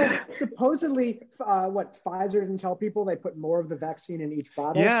God. Well, supposedly, Pfizer didn't tell people they put more of the vaccine in each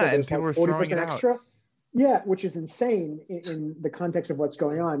bottle. Yeah, so and people were throwing it extra. Out. Yeah, which is insane in the context of what's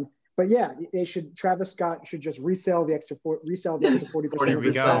going on. But yeah, Travis Scott should just resell the extra 40%. There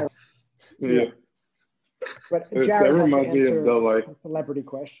we go. Yeah. But Jared has to answer the celebrity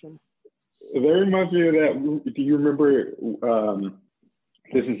question. That reminds me of that. Do you remember?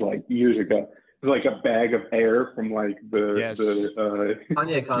 This is like years ago. It was like a bag of air from like the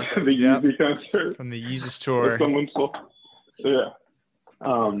Kanye concert. The Yeezy concert from the Yeezus tour. Someone sold. Yeah.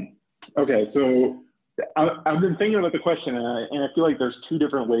 Okay, so I've been thinking about the question, and I feel like there's two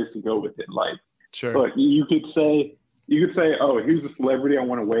different ways to go with it. Like, but you could say, oh, here's a celebrity I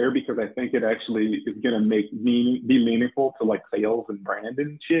want to wear because I think it actually is gonna be meaningful to like sales and brand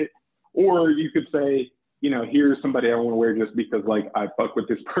and shit. Or you could say, you know, here's somebody I want to wear just because like I fuck with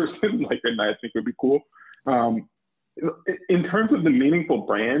this person, like, and I think would be cool. In terms of the meaningful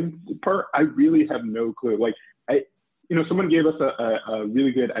brand part, I really have no clue. Like, someone gave us a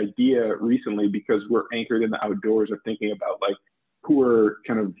really good idea recently because we're anchored in the outdoors of thinking about like who are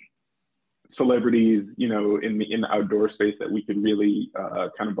kind of celebrities, you know, in the outdoor space that we could really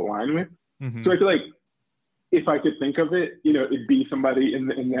kind of align with. Mm-hmm. So I feel like if I could think of it, you know, it'd be somebody in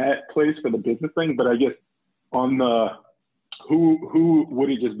that place for the business thing. But I guess on the who would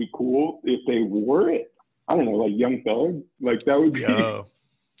it just be cool if they wore it? I don't know, like Young Thug, like that would be.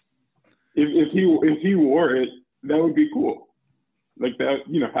 If he wore it, that would be cool. Like that,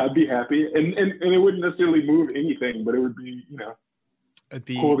 you know, I'd be happy, and it wouldn't necessarily move anything, but it would be, you know, it'd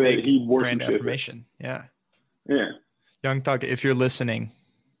be cool that he wore brand affirmation. Yeah. Yeah. Young Thug, if you're listening,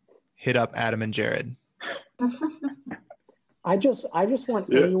 hit up Adam and Jared. I just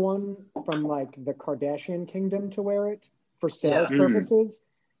want anyone from like the Kardashian kingdom to wear it for sales purposes.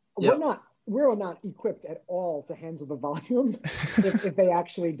 We're not equipped at all to handle the volume if they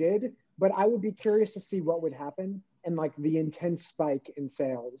actually did, but I would be curious to see what would happen and like the intense spike in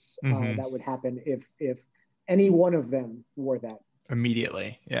sales that would happen if any one of them wore that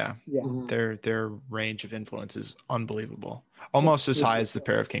immediately. Yeah. Their range of influence is unbelievable, almost as high as the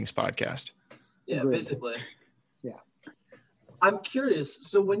Pair of Kings podcast. Yeah, basically. Yeah. I'm curious.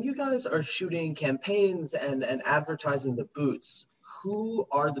 So when you guys are shooting campaigns and advertising the boots, who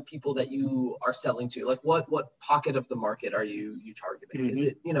are the people that you are selling to? Like what pocket of the market are you targeting? Mm-hmm. Is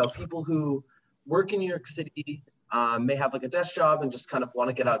it, you know, people who work in New York City, may have like a desk job and just kind of want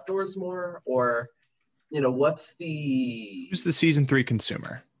to get outdoors more? Or, what's who's the season 3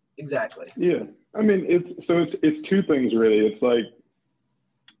 consumer? Exactly. Yeah. I mean, it's two things really. It's like,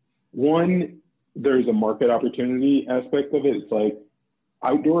 one, there's a market opportunity aspect of it. It's like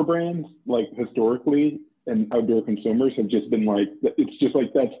outdoor brands, like historically, and outdoor consumers have just been like, it's just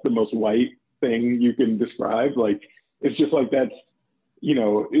like, that's the most white thing you can describe. Like, it's just like, that's,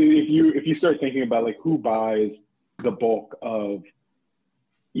 if you start thinking about like who buys the bulk of,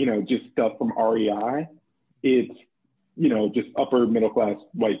 just stuff from REI, it's, just upper middle class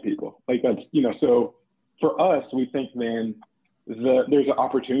white people. Like that's, so for us, we think then there's an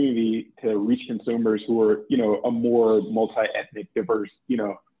opportunity to reach consumers who are, a more multi-ethnic, diverse,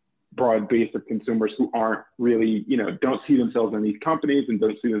 broad base of consumers who aren't really, don't see themselves in these companies and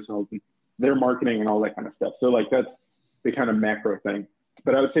don't see themselves in their marketing and all that kind of stuff. So like that's the kind of macro thing.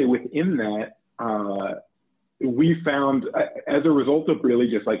 But I would say within that, we found as a result of really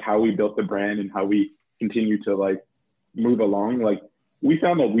just like how we built the brand and how we continue to like move along, like we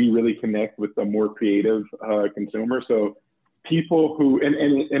found that we really connect with the more creative consumer. So people who,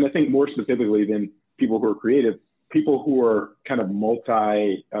 and I think more specifically than people who are creative, people who are kind of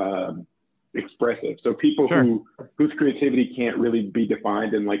multi expressive. So people Sure. whose creativity can't really be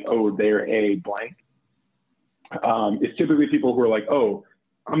defined in like, oh, they're a blank. It's typically people who are like, oh,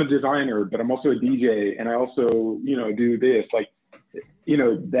 I'm a designer, but I'm also a DJ, and I also, do this. Like,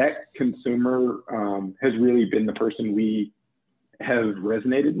 that consumer has really been the person we have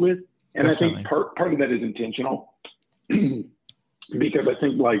resonated with. And Definitely. I think part of that is intentional because I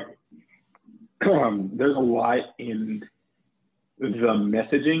think like there's a lot in the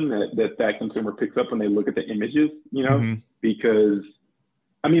messaging that consumer picks up when they look at the images, Mm-hmm. because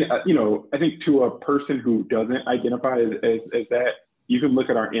I mean, I think to a person who doesn't identify as that, you can look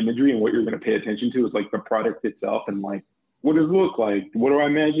at our imagery and what you're going to pay attention to is like the product itself and like, what does it look like? What do I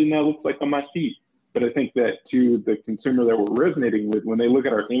imagine that looks like on my feet? But I think that to the consumer that we're resonating with, when they look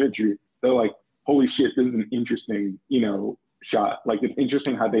at our imagery, they're like, holy shit, this is an interesting, shot. Like it's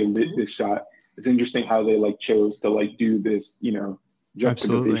interesting how they lit this shot. It's interesting how they like chose to like do this, juxtaposition.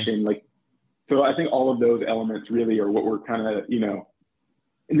 Absolutely. Like, so I think all of those elements really are what we're kind of,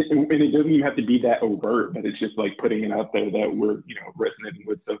 and it doesn't even have to be that overt, but it's just like putting it out there that we're, resonating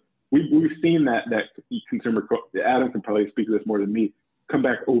with. So we've seen that consumer, Adam can probably speak to this more than me, come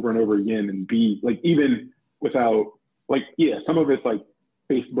back over and over again and be like, even without like, yeah, some of it's like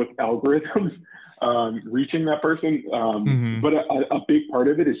Facebook algorithms reaching that person. Mm-hmm. But a big part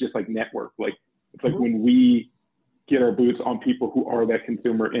of it is just like network. Like, it's like when we get our boots on people who are that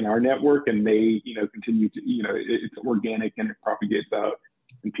consumer in our network and they, continue to, it's organic and it propagates out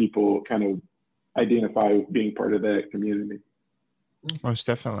and people kind of identify with being part of that community. Most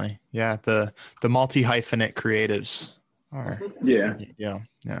definitely. Yeah. The multi-hyphenate creatives are. Yeah. Yeah.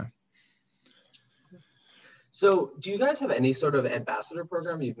 So do you guys have any sort of ambassador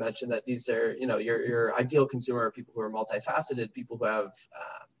program? You've mentioned that these are, your ideal consumer are people who are multifaceted, people who have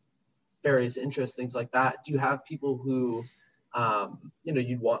various interests, things like that. Do you have people who,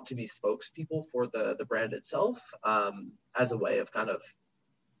 you'd want to be spokespeople for the brand itself as a way of kind of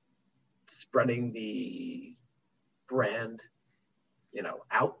spreading the brand,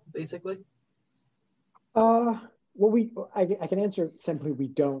 out basically? Well, I can answer simply. We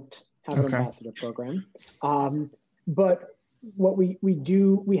don't have an ambassador program, but what we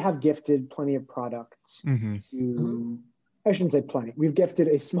do, we have gifted plenty of products Mm-hmm. to. I shouldn't say plenty. We've gifted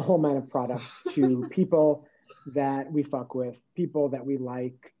a small amount of products to people that we fuck with, people that we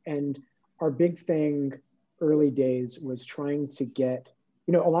like, and our big thing early days was trying to get.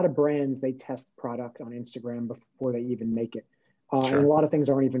 A lot of brands, they test product on Instagram before they even make it. Sure. And a lot of things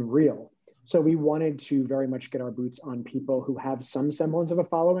aren't even real. So we wanted to very much get our boots on people who have some semblance of a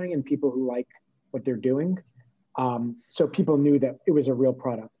following and people who like what they're doing. So people knew that it was a real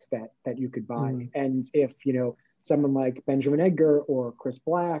product that you could buy. Mm. And if, someone like Benjamin Edgar or Chris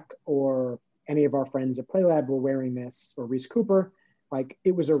Black or any of our friends at PlayLab were wearing this, or Reese Cooper, like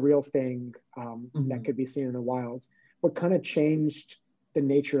it was a real thing that could be seen in the wild. What kind of changed the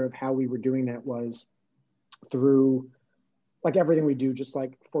nature of how we were doing that was through like everything we do, just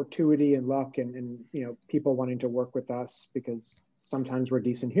like fortuity and luck and people wanting to work with us because sometimes we're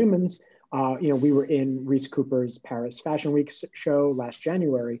decent humans. We were in Reese Cooper's Paris Fashion Week show last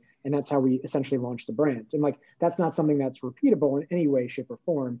January, and that's how we essentially launched the brand. And like, that's not something that's repeatable in any way, shape or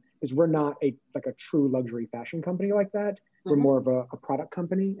form, because we're not a true luxury fashion company like that. Mm-hmm. We're more of a product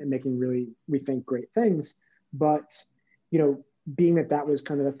company and making really, we think, great things. But, being that was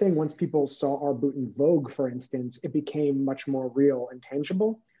kind of the thing, once people saw our boot in Vogue, for instance, it became much more real and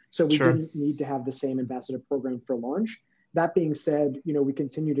tangible. So we Sure. didn't need to have the same ambassador program for launch. That being said, we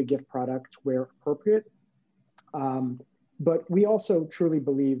continue to gift product where appropriate. But we also truly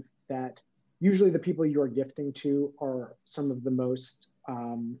believe that usually the people you are gifting to are some of the most,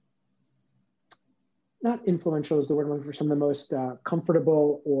 not influential is the word I'm looking for, some of the most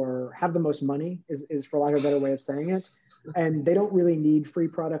comfortable or have the most money is for lack of a better way of saying it. And they don't really need free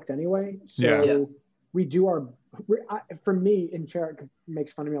product anyway. So Yeah. we do for me, and Jarrett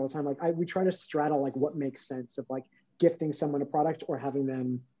makes fun of me all the time, we try to straddle like what makes sense of like gifting someone a product or having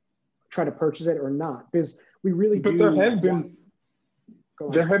them try to purchase it or not, because we really But do. there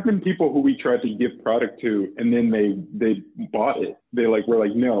have been people who we tried to give product to, and then they bought it. They were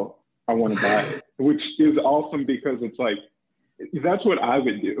like, no, I want to buy it, which is awesome because it's like, that's what I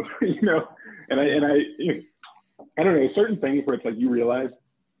would do, And I don't know, certain things where it's like you realize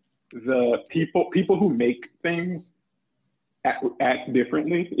the people who make things act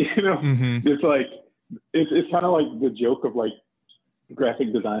differently, Mm-hmm. It's like it's kind of like the joke of like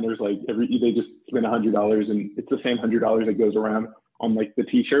graphic designers, like they just spend $100 and it's the same $100 that goes around on like the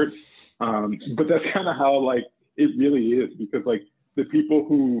t-shirts. But that's kind of how like it really is, because like the people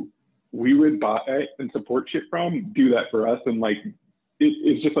who we would buy and support shit from do that for us. And like,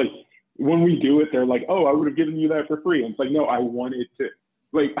 it's just like, when we do it, they're like, oh, I would have given you that for free. And it's like, no, I wanted to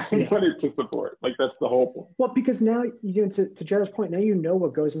support. Like, that's the whole point. Well, because now, to Jared's point, now you know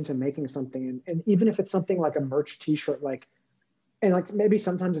what goes into making something. And even if it's something like a merch t-shirt, and like maybe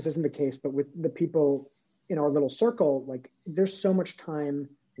sometimes this isn't the case, but with the people in our little circle, like there's so much time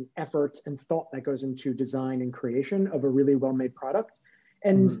and effort and thought that goes into design and creation of a really well-made product.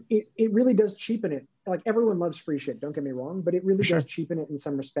 And it really does cheapen it. Like, everyone loves free shit, don't get me wrong, but it really does cheapen it in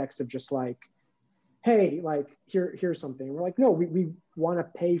some respects of just like, hey, like here's something. And we're like, no, we want to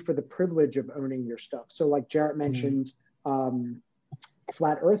pay for the privilege of owning your stuff. So like Jarrett mentioned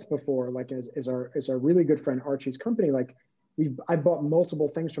Flat Earth before, like is our really good friend Archie's company. Like I bought multiple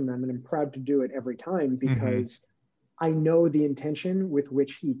things from them, and I'm proud to do it every time because I know the intention with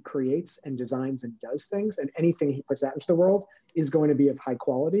which he creates and designs and does things, and anything he puts out into the world is going to be of high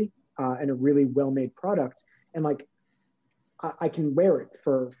quality and a really well-made product. And like, I can wear it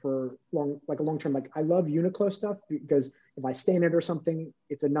for a long term. Like, I love Uniqlo stuff because if I stain it or something,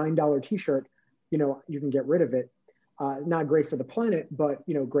 it's a $9 t-shirt, you can get rid of it. Not great for the planet, but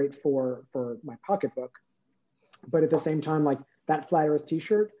great for my pocketbook. But at the same time, like that Flat Earth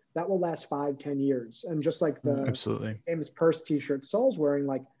t-shirt, that will last 5-10 years. And just like the Absolutely famous Purse t-shirt Saul's wearing,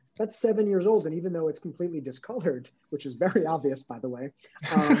 like that's 7 years old. And even though it's completely discolored, which is very obvious, by the way,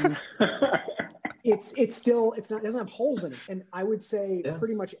 it doesn't have holes in it. And I would say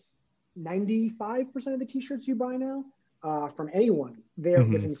pretty much 95% of the t-shirts you buy now from anyone, they're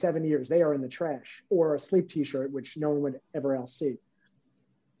within 7 years, they are in the trash, or a sleep t-shirt, which no one would ever else see.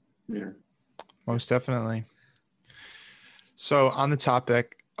 Yeah, most definitely. So on the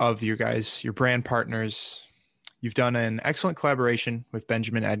topic of your brand partners, you've done an excellent collaboration with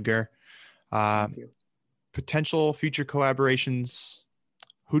Benjamin Edgar. Thank you. Potential future collaborations,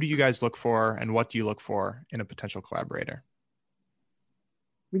 who do you guys look for, and what do you look for in a potential collaborator?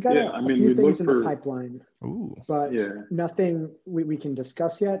 We got a few things in the pipeline, but nothing we can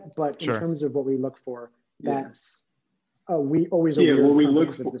discuss yet. But in terms of what we look for, that's we always a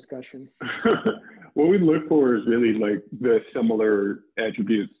weird discussion. What we look for is really like the similar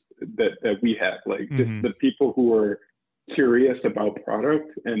attributes that we have, like just the people who are curious about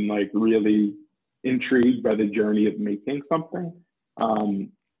product and like really intrigued by the journey of making something.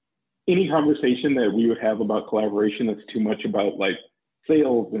 Any conversation that we would have about collaboration that's too much about like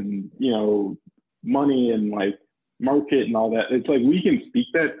sales and money and like market and all that, it's like we can speak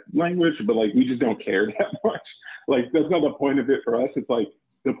that language, but like we just don't care that much. Like, that's not the point of it for us. It's like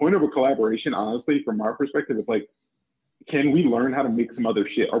the point of a collaboration, honestly, from our perspective, is like, can we learn how to make some other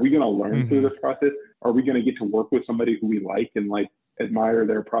shit? Are we going to learn through this process? Are we going to get to work with somebody who we like and like admire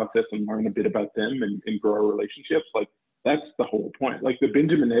their process and learn a bit about them and grow our relationships? Like, that's the whole point. Like, the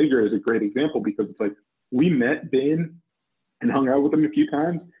Benjamin Edgar is a great example because it's like, we met Ben and hung out with him a few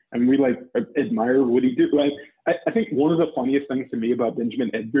times and we like admire what he did. Like, I think one of the funniest things to me about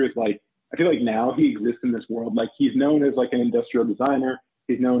Benjamin Edgar is like, I feel like now he exists in this world. Like, he's known as like an industrial designer.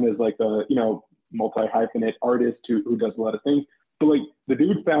 He's known as like a, multi-hyphenate artist who does a lot of things. But like, the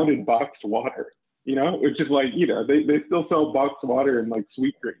dude founded Boxed Water, which is like, they still sell boxed water and like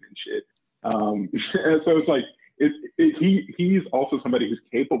Sweetgreen and shit. And so it's like, he's also somebody who's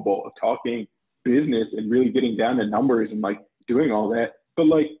capable of talking business and really getting down to numbers and like doing all that. But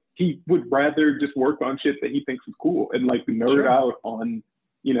like, he would rather just work on shit that he thinks is cool and like nerd out on,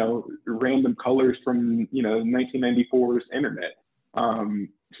 random colors from, 1994's internet.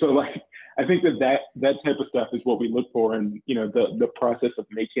 So like, I think that type of stuff is what we look for. And, you know, the process of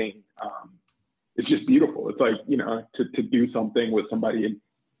making, it's just beautiful. It's like, you know, to do something with somebody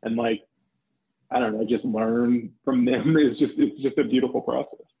and like, I don't know, just learn from them. It's just a beautiful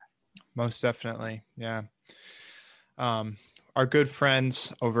process. Most definitely. Yeah. Our good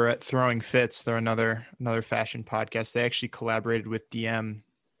friends over at Throwing Fits, they're another fashion podcast. They actually collaborated with DM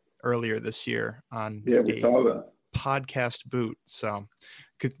earlier this year on we saw that. Podcast boot. So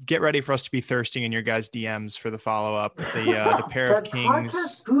could get ready for us to be thirsting in your guys' DMs for the follow-up. The pair of Kings.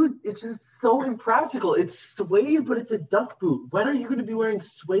 Podcast boot, it's just so impractical. It's suede, but it's a duck boot. When are you going to be wearing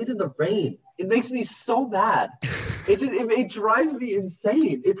suede in the rain? It makes me so mad. It drives me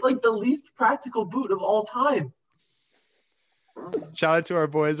insane. It's like the least practical boot of all time. Shout out to our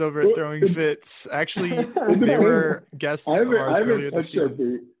boys over at Throwing Fits. Actually, they were guests of ours earlier this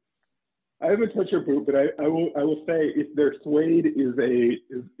season. I haven't touched your boot, but I will say if their suede is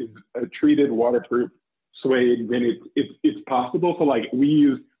a treated waterproof suede, then it's possible. So like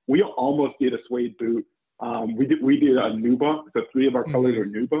we almost did a suede boot. We did a nubuck. So 3 of our colors are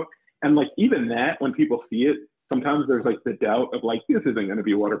nubuck, and like even that, when people see it, sometimes there's like the doubt of like this isn't going to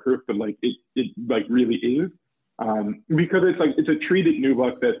be waterproof, but like it like really is. Because it's a treated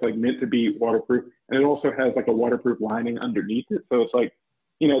nubuck that's like meant to be waterproof, and it also has like a waterproof lining underneath it. So it's like,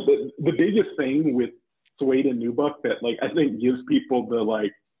 you know, the biggest thing with suede and nubuck that like I think gives people the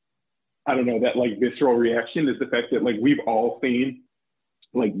like, I don't know, that like visceral reaction is the fact that like we've all seen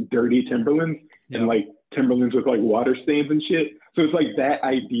like dirty Timberlands and like Timberlands with like water stains and shit. So it's like that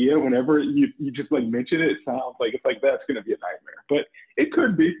idea, whenever you just like mention it, it sounds like it's like that's gonna be a nightmare. But it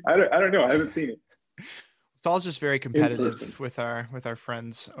could be. I don't know. I haven't seen it. Saul's just very competitive with our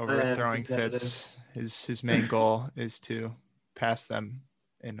friends over at Throwing Fits. His main goal is to pass them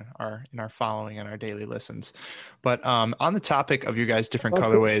in our following and our daily listens. But on the topic of your guys' different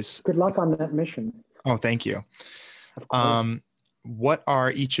colorways. Good luck on that mission. Oh, thank you. Of course. What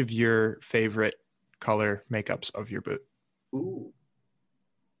are each of your favorite color makeups of your boot? Ooh.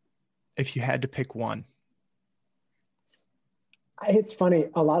 If you had to pick one. It's funny.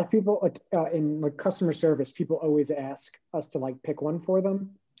 A lot of people in like customer service, people always ask us to like pick one for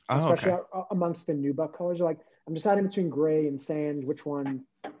them, especially amongst the nubuck colors. They're like, I'm deciding between gray and sand. Which one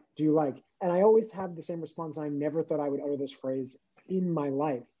do you like? And I always have the same response. I never thought I would utter this phrase in my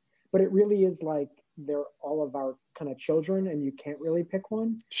life, but it really is like they're all of our kind of children, and you can't really pick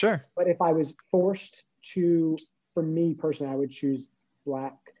one. Sure. But if I was forced to, for me personally, I would choose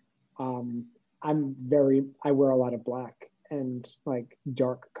black. I wear a lot of black and like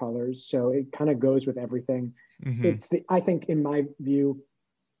dark colors, so it kind of goes with everything. Mm-hmm. I think in my view,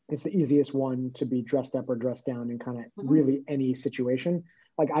 it's the easiest one to be dressed up or dressed down in kind of really any situation.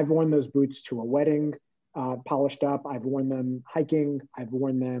 Like I've worn those boots to a wedding, polished up. I've worn them hiking. I've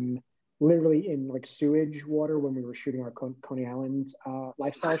worn them literally in like sewage water when we were shooting our Coney Island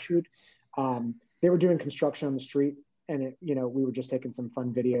lifestyle shoot. They were doing construction on the street, and we were just taking some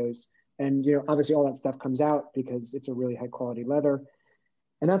fun videos. And, obviously all that stuff comes out because it's a really high quality leather,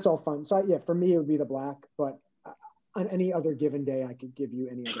 and that's all fun. So yeah, for me, it would be the black, but on any other given day, I could give you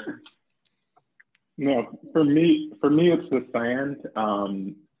any other. No, for me, it's the sand.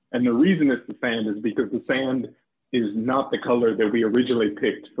 And the reason it's the sand is because the sand is not the color that we originally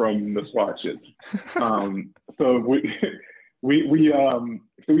picked from the swatches. So we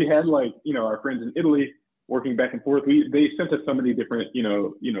had like, our friends in Italy working back and forth. They sent us so many different,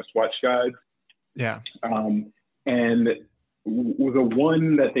 swatch guides. Yeah. And the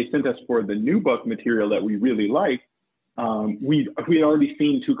one that they sent us for the nubuck material that we really liked, we had already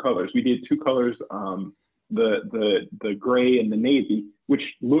seen 2 colors. We did 2 colors, the gray and the navy, which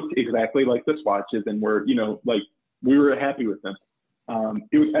looked exactly like the swatches, and were, we were happy with them.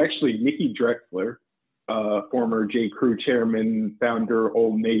 It was actually Nikki Drexler, former J. Crew chairman, founder,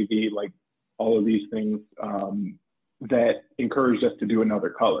 Old Navy, like all of these things, that encouraged us to do another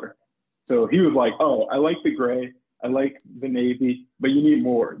color. So he was like, oh, I like the gray, I like the navy, but you need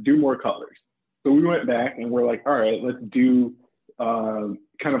more, do more colors. So we went back and we're like, all right, let's do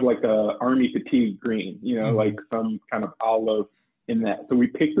kind of like a army fatigue green, like some kind of olive in that. So we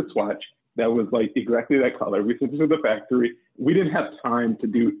picked the swatch that was like exactly that color. We sent it to the factory. We didn't have time to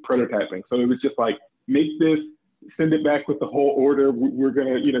do prototyping. So it was just like, make this, send it back with the whole order. We're going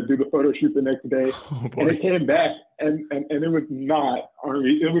to, do the photo shoot the next day. Oh, and it came back and it was not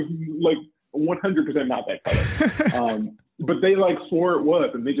army. It was like 100% not that color. But they like swore it was,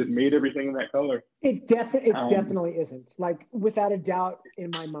 and they just made everything in that color. It definitely isn't. Like without a doubt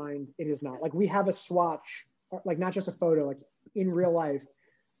in my mind, it is not. Like we have a swatch, like not just a photo, like in real life,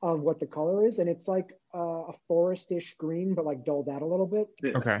 of what the color is, and it's like a forestish green, but like dulled out a little bit.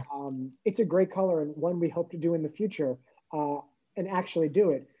 Yeah. Okay. It's a great color and one we hope to do in the future and actually do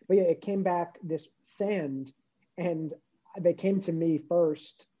it. But yeah, it came back this sand, and they came to me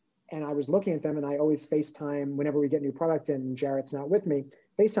first, and I was looking at them, and I always FaceTime whenever we get new product in and Jarrett's not with me,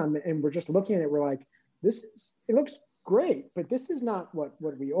 FaceTime, and we're just looking at it. We're like, it looks great, but this is not what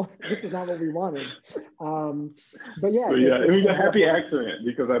we ordered. This is not what we wanted. But yeah. So yeah, it was a happy accident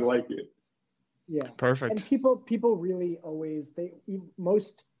because I like it. Yeah. Perfect. And people really always,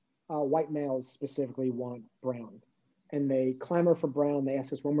 most white males specifically want brown, and they clamor for brown. They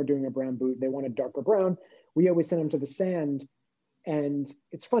ask us when we're doing a brown boot, they want a darker brown. We always send them to the sand. And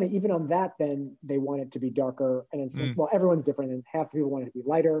it's funny, even on that, then they want it to be darker. And it's well, everyone's different, and half the people want it to be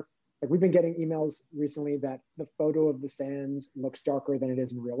lighter. Like we've been getting emails recently that the photo of the sands looks darker than it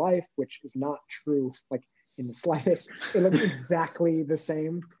is in real life, which is not true, like in the slightest. It looks exactly the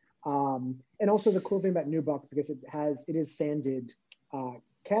same. And also the cool thing about Nubuck, because it is sanded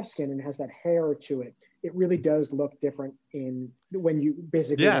calfskin and has that hair to it, it really does look different when you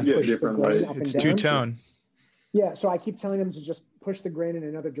basically push the grain up it's and down. two-tone. Yeah, so I keep telling them to just push the grain in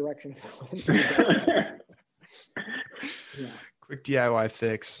another direction. Yeah. Quick DIY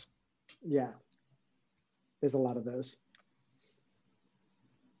fix. Yeah, there's a lot of those.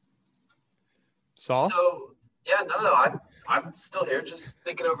 Saul? So yeah, no, I'm still here, just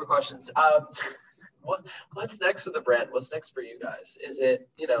thinking over questions. What's next for the brand? What's next for you guys? Is it,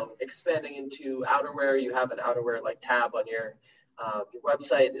 expanding into outerwear? You have an outerwear like tab on your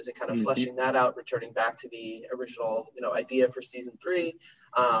website. Is it kind of fleshing that out, returning back to the original, idea for season 3?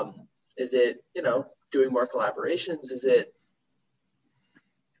 Is it, doing more collaborations? Is it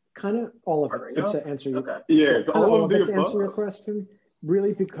kind of all of it to answer you? Okay. Yeah, all of it to answer your question,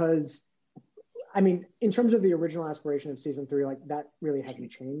 really, because I mean, in terms of the original aspiration of season 3, like that really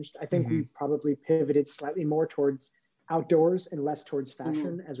hasn't changed. I think we probably pivoted slightly more towards outdoors and less towards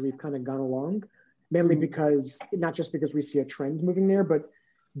fashion as we've kind of gone along, mainly because, not just because we see a trend moving there, but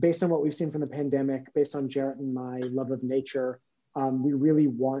based on what we've seen from the pandemic, based on Jarrett and my love of nature, we really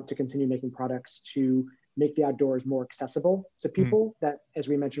want to continue making products to make the outdoors more accessible to people that, as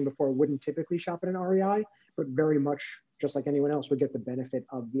we mentioned before, wouldn't typically shop at an REI, but very much just like anyone else would get the benefit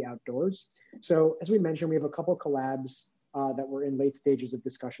of the outdoors. So as we mentioned, we have a couple collabs that we're in late stages of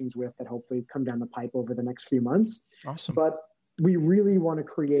discussions with that hopefully come down the pipe over the next few months. Awesome. But we really want to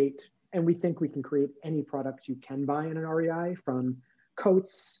create, and we think we can create any product you can buy in an REI, from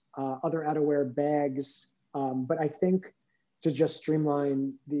coats, other outerwear, bags. But I think to just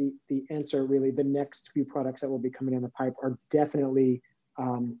streamline the answer, really, the next few products that will be coming down the pipe are definitely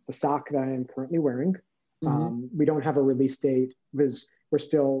the sock that I am currently wearing. We don't have a release date because we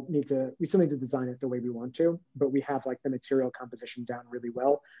still need to design it the way we want to, but we have like the material composition down really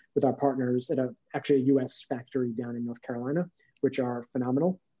well with our partners at actually a US factory down in North Carolina, which are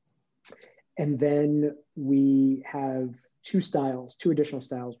phenomenal. And then we have two additional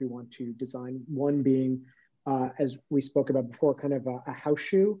styles we want to design. One being, as we spoke about before, kind of a house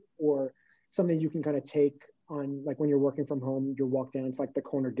shoe, or something you can kind of take on, like when you're working from home, you walk down to like the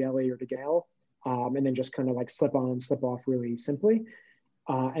corner deli or the Gale, and then just kind of like slip on, slip off really simply.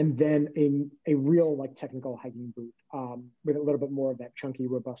 And then a real like technical hiking boot with a little bit more of that chunky,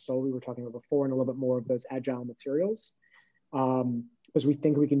 robust sole we were talking about before, and a little bit more of those agile materials. Because we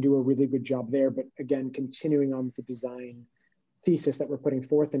think we can do a really good job there. But again, continuing on with the design thesis that we're putting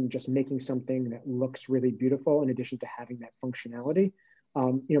forth and just making something that looks really beautiful in addition to having that functionality.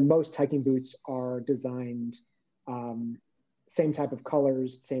 Most hiking boots are designed same type of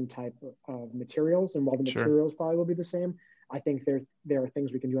colors, same type of materials. And while the materials probably will be the same, I think there are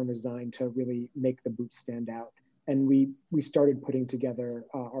things we can do on the design to really make the boot stand out. And we started putting together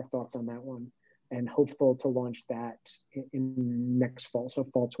our thoughts on that one, and hopeful to launch that in next fall, so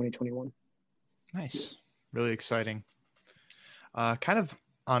fall 2021. Nice. Really exciting. Kind of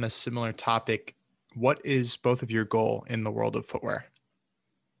on a similar topic, what is both of your goal in the world of footwear?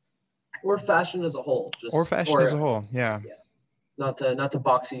 Or fashion as a whole. Yeah. Not to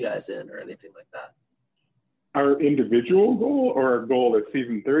box you guys in or anything like that. Our individual goal or our goal at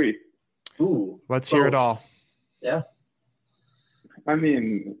season 3? Ooh. Let's hear it all. Yeah. I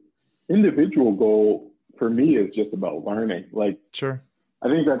mean, individual goal for me is just about learning. Like, sure. I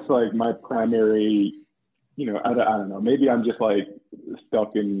think that's like my primary, I don't know, maybe I'm just like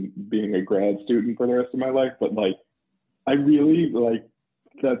stuck in being a grad student for the rest of my life, but like, I really like,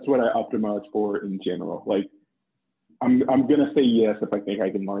 that's what I optimize for in general. Like, I'm going to say yes if I think I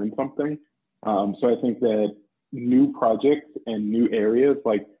can learn something. So I think that new projects and new areas,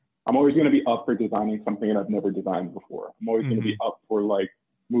 like I'm always going to be up for designing something that I've never designed before. I'm always going to be up for like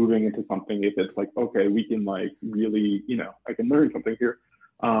moving into something if it's like, okay, we can like really, I can learn something here.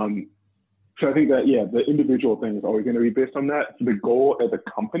 So I think that, yeah, the individual thing is always going to be based on that. So the goal as a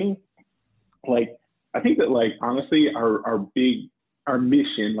company, like, I think that like, honestly, our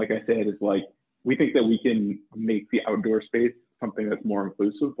mission, like I said, is like, we think that we can make the outdoor space something that's more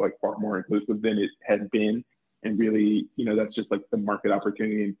inclusive, like far more inclusive than it has been. And really, that's just like the market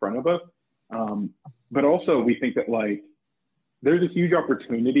opportunity in front of us. But also we think that like, there's a huge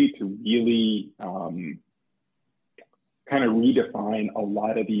opportunity to really kind of redefine a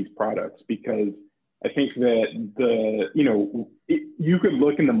lot of these products, because I think that you could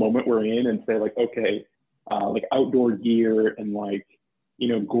look in the moment we're in and say like, okay, like outdoor gear and like,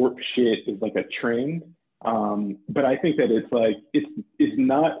 gorp shit is like a trend. But I think that it's like, it's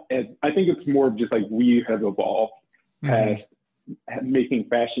not as, I think it's more of just like we have evolved past making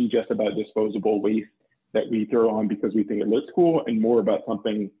fashion just about disposable waste that we throw on because we think it looks cool, and more about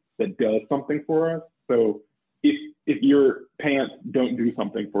something that does something for us. So if your pants don't do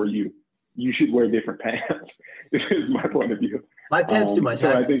something for you, you should wear different pants. This is my point of view. My pants do my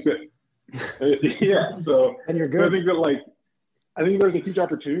taxes. So I think that, yeah. So and you're good. So I think that like, I think there's a huge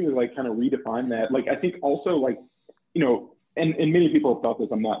opportunity to like kind of redefine that. Like, I think also like, and many people have thought this,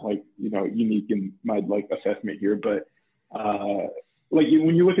 I'm not like, unique in my like assessment here, but like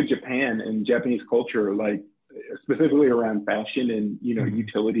when you look at Japan and Japanese culture, like specifically around fashion and,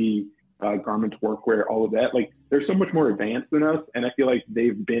 utility, garments, workwear, all of that, like they're so much more advanced than us. And I feel like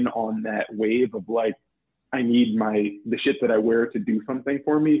they've been on that wave of like, I need the shit that I wear to do something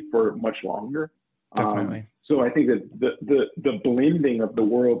for me for much longer. Definitely. So I think that the blending of the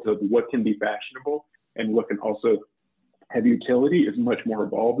worlds of what can be fashionable and what can also have utility is much more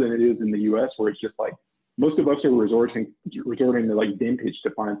evolved than it is in the US, where it's just like, most of us are resorting to like vintage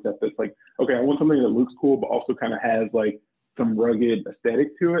to find stuff that's like, okay, I want something that looks cool, but also kind of has like some rugged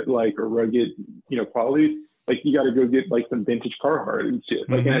aesthetic to it, like, or rugged, qualities. Like you got to go get like some vintage Carhartt and shit.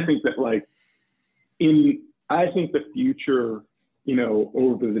 Like, and I think that like I think the future,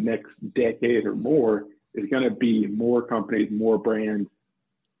 over the next decade or more is going to be more companies, more brands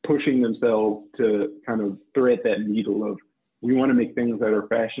pushing themselves to kind of thread that needle of, we want to make things that are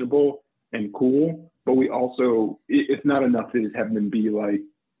fashionable and cool, but we also, it's not enough to just have them be like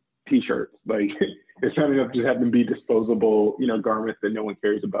t-shirts. Like it's not enough to just have them be disposable, garments that no one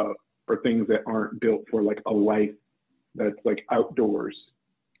cares about, or things that aren't built for like a life that's like outdoors.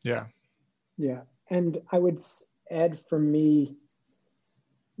 Yeah. Yeah. And I would add, for me,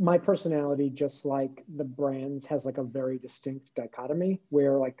 my personality, just like the brands, has like a very distinct dichotomy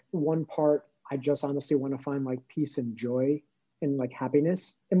where like one part, I just honestly want to find like peace and joy and like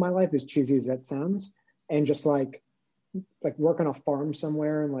happiness in my life, as cheesy as that sounds, and just like work on a farm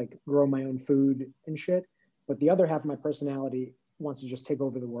somewhere and like grow my own food and shit. But the other half of my personality wants to just take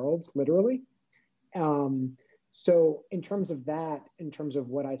over the world, literally. So in terms of that, in terms of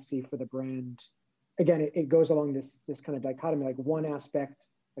what I see for the brand, again, it goes along this kind of dichotomy. Like one aspect,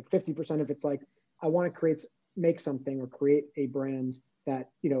 like 50% of it's like, I want to make something or create a brand that,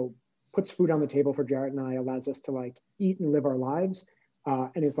 puts food on the table for Jarrett and I, allows us to like eat and live our lives,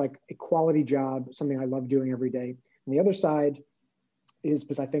 and is like a quality job, something I love doing every day. And the other side is,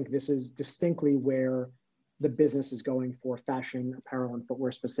 because I think this is distinctly where the business is going for fashion, apparel, and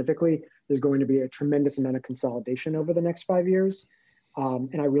footwear specifically. There's going to be a tremendous amount of consolidation over the next 5 years.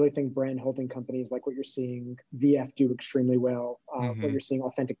 And I really think brand holding companies like what you're seeing VF do extremely well, what you're seeing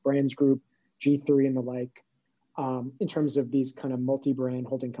Authentic Brands Group, G3 and the like, in terms of these kind of multi-brand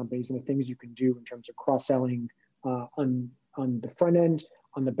holding companies and the things you can do in terms of cross-selling on the front end,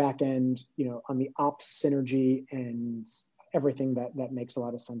 on the back end, on the ops synergy and everything that makes a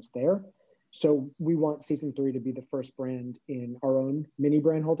lot of sense there. So we want Season 3 to be the first brand in our own mini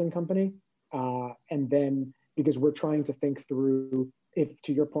brand holding company. And then, because we're trying to think through, if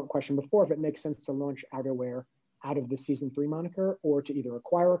to your question before, if it makes sense to launch outerwear out of the Season 3 moniker, or to either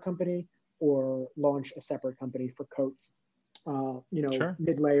acquire a company or launch a separate company for coats, Sure.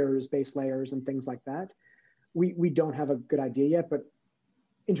 mid layers, base layers, and things like that. We don't have a good idea yet, but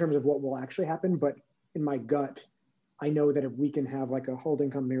in terms of what will actually happen, but in my gut, I know that if we can have like a holding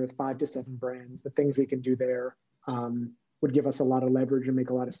company with 5 to 7 brands, the things we can do there would give us a lot of leverage and make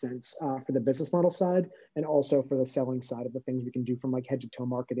a lot of sense for the business model side, and also for the selling side of the things we can do, from like head to toe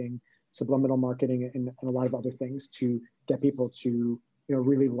marketing, subliminal marketing, and a lot of other things to get people to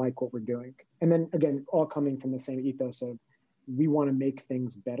really like what we're doing. And then again, all coming from the same ethos of, we want to make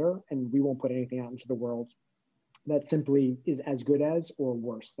things better, and we won't put anything out into the world that simply is as good as or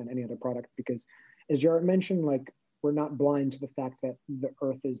worse than any other product. Because as Jarrett mentioned, like, we're not blind to the fact that the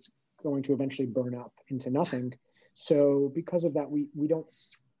earth is going to eventually burn up into nothing. So because of that, we don't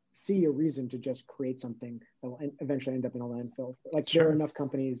see a reason to just create something that will eventually end up in a landfill. Like Sure. there are enough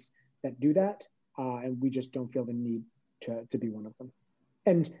companies that do that, and we just don't feel the need to be one of them.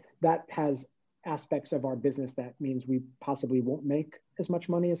 And that has aspects of our business that means we possibly won't make as much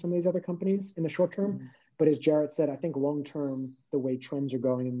money as some of these other companies in the short term. Mm-hmm. But as Jarrett said, I think long term, the way trends are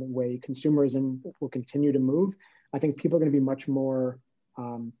going and the way consumerism will continue to move, I think people are going to be much more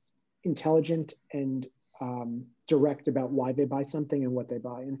intelligent and direct about why they buy something and what they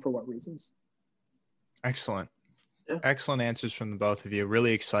buy and for what reasons. Excellent. Yeah. Excellent answers from the both of you.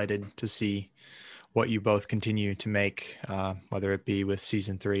 Really excited to see what you both continue to make, whether it be with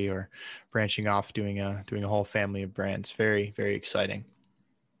season 3 or branching off, doing a whole family of brands. Very, very exciting.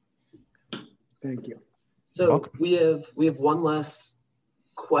 Thank you. So welcome. we have one last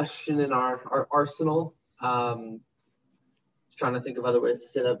question in our arsenal. Just trying to think of other ways to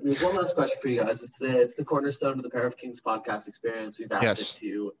say that. We have one last question for you guys. It's the cornerstone of the Pair of Kings podcast experience. We've asked Yes. it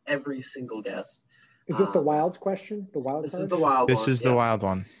to every single guest. Is this the wild question? The wild This card? is the wild This one. is the yeah. wild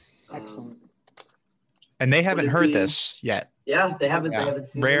one. Excellent. And they haven't it heard be- this yet. Yeah, they haven't. Yeah. They haven't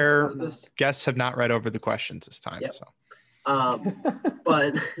seen Rare- this. Guests have not read over the questions this time. Yep. So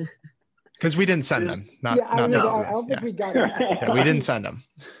But because we didn't send them. Not, yeah, I not don't think yeah. we got it. Yeah, we didn't send them.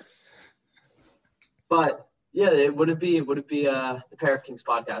 But yeah, it would be the Pair of Kings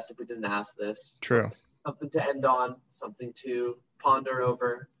podcast if we didn't ask this. True. Something to end on, something to ponder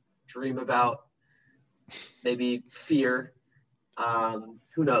over, dream about, maybe fear.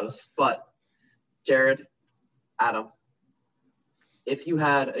 Who knows? But Jared, Adam, if you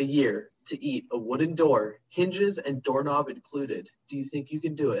had a year to eat a wooden door, hinges and doorknob included, do you think you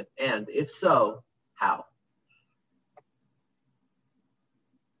can do it? And if so, how?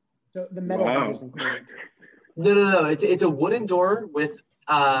 So the metal Wow. hinges included. No. It's a wooden door with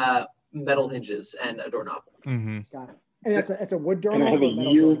metal hinges and a doorknob. Mm-hmm. Got it. And it's a wood And I doorknob have or a a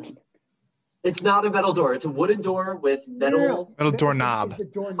metal year doorknob? It's not a metal door. It's a wooden door with metal. Metal doorknob. Is the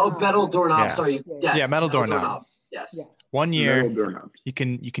doorknob, Oh, metal right? doorknob. Yeah. Sorry. Yeah. Yes. Yeah, metal doorknob. Yes. Yes. 1 year, Metal doorknobs. you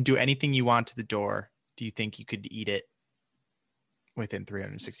can do anything you want to the door. Do you think you could eat it within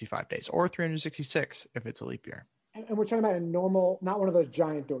 365 days or 366 if it's a leap year? And we're talking about a normal, not one of those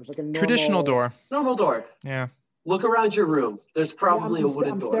giant doors, like a normal, Traditional door. Normal door. Yeah. Look around your room. There's probably I'm a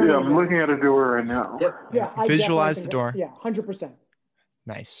wooden I'm door. staring Yeah, I'm looking at a door right now. Yep. Yeah, I Visualize the definitely door. think- Yeah, 100%.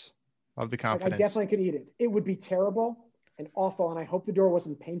 Nice. Love the Like, I confidence. definitely could eat it. It would be terrible and awful, and I hope the door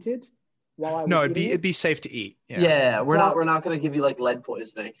wasn't painted while I was No, eating it'd be safe to eat. Yeah. We're But- not going to give you like lead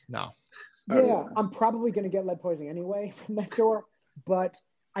poisoning. No. Yeah, I'm probably going to get lead poisoning anyway from that door. But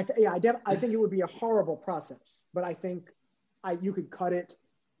I think it would be a horrible process. But I think you could cut it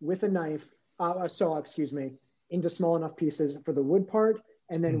with a saw, into small enough pieces for the wood part,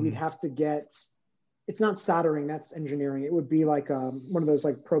 and then we'd have to get. It's not soldering, that's engineering. It would be like one of those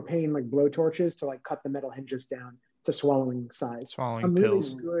like propane like blow torches to like cut the metal hinges down to swallowing size. Swallowing I'm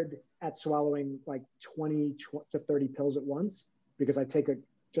pills. really good at swallowing like 20 to 30 pills at once because I take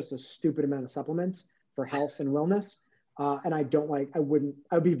just a stupid amount of supplements for health and wellness. And I would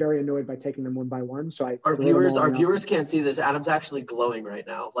be very annoyed by taking them one by one. So Our throw them viewers, all our in. viewers can't see this. Adam's actually glowing right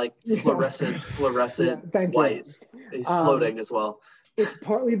now, like Yeah. fluorescent Yeah, thank you. white. He's floating as well. It's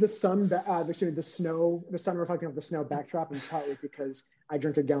partly the sun, the sun reflecting off the snow backdrop, and partly because I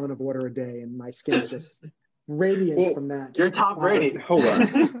drink a gallon of water a day and my skin is just radiant Well, from that. You're top rating. Hold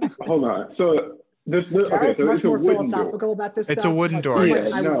on. So Jarrett's so much it's a more wooden door. philosophical about this It's stuff. a wooden Like, door, I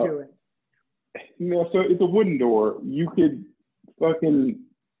yes. would No. do it. No, so it's a wooden door. You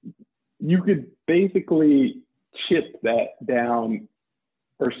could basically chip that down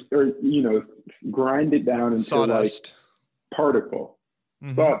or grind it down into Sawdust. like particle.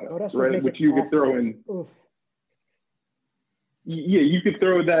 Mhm. Sawdust, Sawdust would right? make Which it you could awful. throw in. Oof. Yeah, you could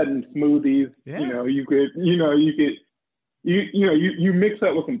throw that in smoothies. Yeah. You mix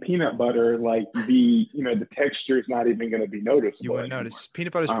that with some peanut butter, like the texture is not even going to be noticeable. You wouldn't anymore. notice.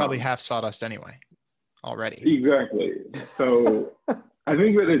 Peanut butter is probably Um, half sawdust anyway, already. Exactly. So I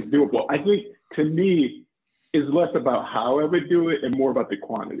think that it's doable. I think to me, it's less about how I would do it and more about the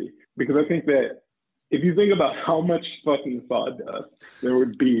quantity. Because I think that if you think about how much fucking sawdust there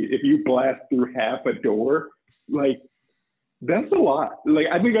would be if you blast through half a door, like that's a lot. Like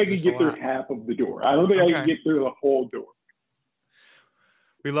I think I could That's a get through lot. half of the door. I don't think I Okay. can get through the whole door.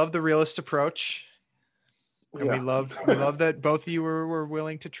 We love the realist approach. And we Yeah. love that both of you were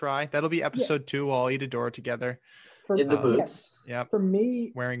willing to try. That'll be episode 2. We'll all eat a door together. For, In the Uh, boots. Yep. For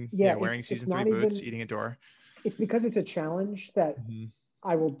me, Wearing Yeah, wearing it's season not 3 boots, even- eating a door. it's because it's a challenge that Mhm.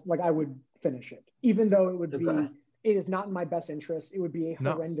 I would finish it, even though it would Okay. it is not in my best interest. It would be a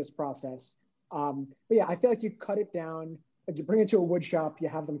No. horrendous process. But yeah, I feel like you cut it down like you bring it to a wood shop, you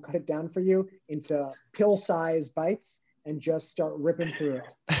have them cut it down for you into pill-sized bites and just start ripping through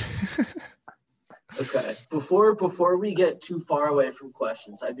it. Okay. Before we get too far away from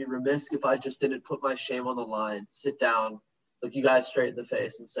questions, I'd be remiss if I just didn't put my shame on the line, sit down, look you guys straight in the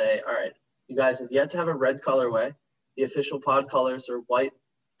face and say, all right, you guys have yet to have a red colorway. The official pod colors are white,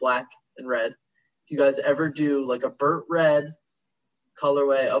 black, and red. If you guys ever do like a burnt red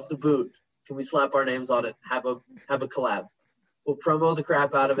colorway of the boot, can we slap our names on it? Have a collab. We'll promo the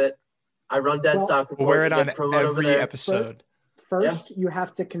crap out of it. I run Dead Stock Report. We'll wear it on promote over every there. episode. First, you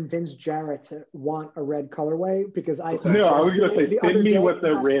have to convince Jarrett to want a red colorway because I No, I was suggested gonna it the say, send other me day. what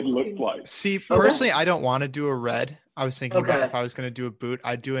the red looks like. See, personally, I don't want to do a red. I was thinking about Okay. if I was going to do a boot,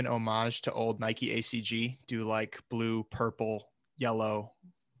 I'd do an homage to old Nike ACG. Do like blue, purple, yellow,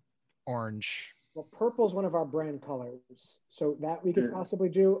 orange. Well, purple is one of our brand colors, so that we could possibly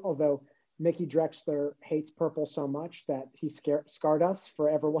do. Although Mickey Drexler hates purple so much that he scarred us for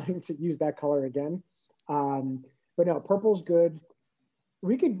ever wanting to use that color again. But no, purple's good.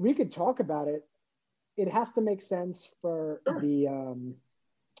 We could talk about it. It has to make sense for the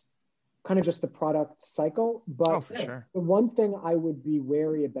kind of just the product cycle. But For sure. the one thing I would be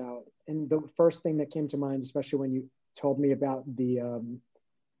wary about, and the first thing that came to mind, especially when you told me about the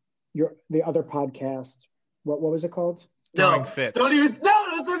other podcast, what was it called? Throwing fits. Don't even. No,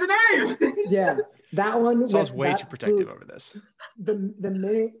 that's not the name. Yeah, that one. Saul's way that too protective boot, over this. The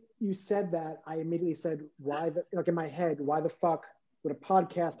minute you said that, I immediately said, like in my head, why the fuck would a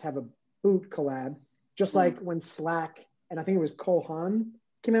podcast have a boot collab? Just like when Slack, and I think it was Cole Haan,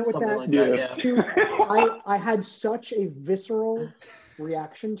 came out with Something that. like that, yeah. Dude, I had such a visceral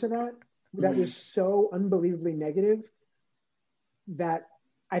reaction to that was so unbelievably negative that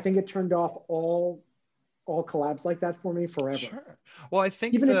I think it turned off all collabs like that for me forever. Sure. Well, I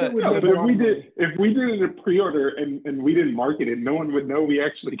think Even if it would No, make but a lot of money. if we did it a pre-order and we didn't market it, no one would know we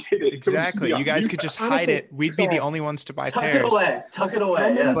actually did it. exactly. You guys could just hide Honestly, it. We'd be the Saul, only ones to buy Tuck pairs. it away. Tuck it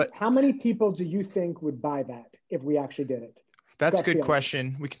away. Yeah. But- How many people do you think would buy that if we actually did it? That's a Gut good feeling.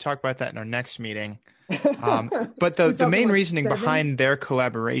 question. We could talk about that in our next meeting. But We the talking main like reasoning 7? behind their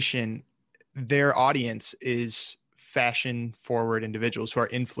collaboration, their audience is fashion forward individuals who are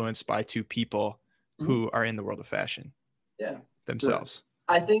influenced by two people who are in the world of fashion Yeah. themselves.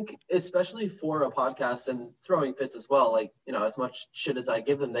 I think especially for a podcast and Throwing Fits as well, like, you know, as much shit as I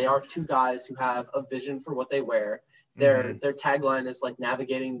give them, they are two guys who have a vision for what they wear. Their tagline is like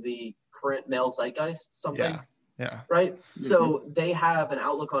navigating the current male zeitgeist, something, Yeah. right? So they have an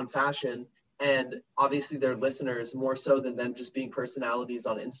outlook on fashion, and obviously their listeners more so than them just being personalities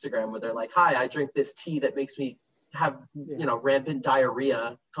on Instagram where they're like, hi, I drink this tea that makes me have, you know, rampant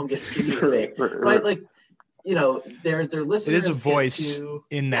diarrhea. Come get skinny with me. Right? Like, you know, their listeners. It is a get voice to-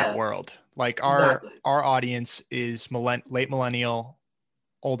 in that yeah. world. Like our Exactly. audience is late millennial,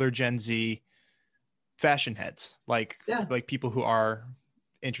 older Gen Z fashion heads, like people who are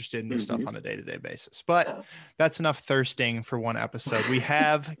interested in this stuff on a day-to-day basis. But that's enough thirsting for one episode. We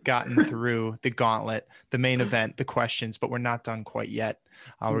have gotten through the gauntlet, the main event, the questions, but we're not done quite yet.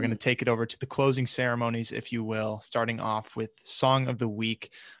 We're going to take it over to the closing ceremonies, if you will, starting off with Song of the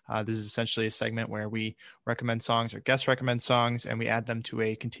Week. This is essentially a segment where we recommend songs or guests recommend songs, and we add them to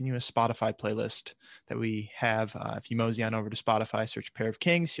a continuous Spotify playlist that we have. If you mosey on over to Spotify, search Pair of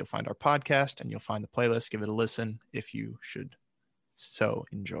Kings, you'll find our podcast and you'll find the playlist. Give it a listen if you should so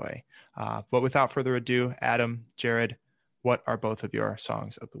enjoy. But without further ado, Adam, Jared, what are both of your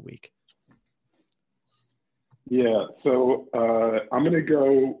songs of the week? Yeah, so I'm gonna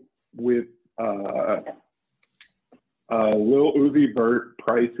go with Lil Uzi Vert,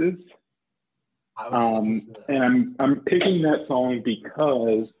 Prices. And I'm picking that song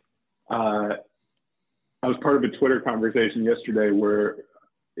because I was part of a Twitter conversation yesterday where,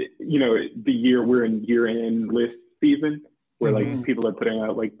 you know, we're in year-end list season where like people are putting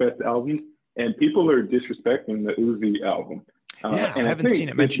out like best albums, and people are disrespecting the Uzi album. Yeah, and I haven't seen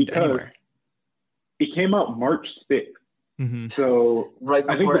it mentioned anywhere. It came out March 6th. So right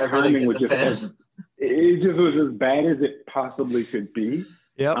I think before the everything timing hit was the just fan. it just was as bad as it possibly could be.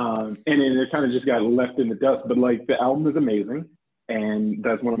 Yep. And then it kind of just got left in the dust. But like the album is amazing, and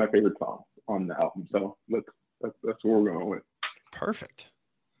that's one of my favorite songs on the album. So that's what we're going with. Perfect.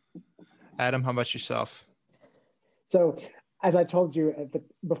 Adam, how about yourself? So, as I told you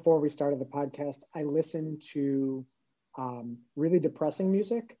before we started the podcast, I listen to really depressing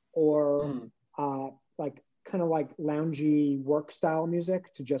music or like kind of like loungy work style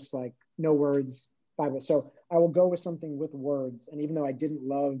music to just like no words vibe it. So I will go with something with words. And even though I didn't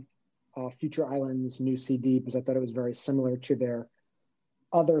love Future Island's new CD because I thought it was very similar to their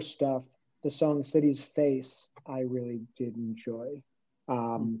other stuff, the song City's Face, I really did enjoy.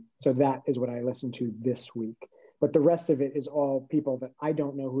 So that is what I listened to this week. But the rest of it is all people that I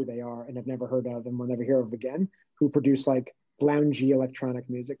don't know who they are and have never heard of and will never hear of again, who produce like loungy electronic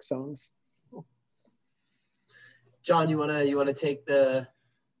music songs. John, you wanna take the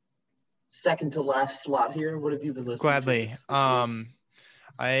second to last slot here? What have you been listening Gladly. to this week?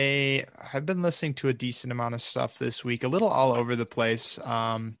 I have been listening to a decent amount of stuff this week, a little all over the place.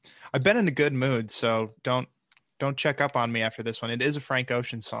 I've been in a good mood, so don't check up on me after this one. It is a Frank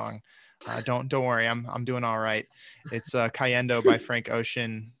Ocean song. Don't worry, I'm doing all right. It's Cayendo by Frank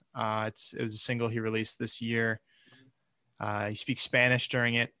Ocean. It was a single he released this year. He speaks Spanish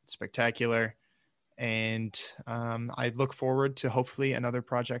during it. It's spectacular. And I look forward to hopefully another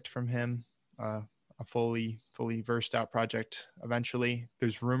project from him, a fully versed out project eventually.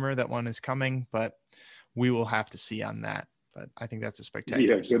 There's rumor that one is coming, but we will have to see on that. But I think that's a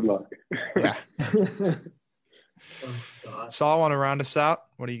spectacular. Yeah, good luck. Yeah. Oh, God. Saul, want to round us out?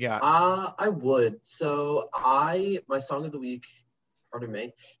 What do you got? I would. So my song of the week, pardon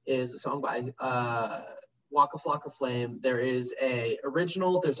me, is a song by Waka Flocka Flame. There is a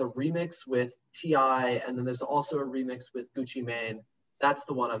original, there's a remix with T.I., and then there's also a remix with Gucci Mane. That's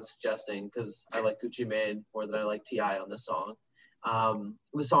the one I'm suggesting because I like Gucci Mane more than I like T.I. on this song.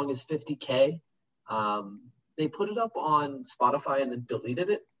 The song is 50K. They put it up on Spotify and then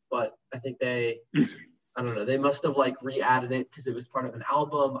deleted it, but I think they must have like re-added it because it was part of an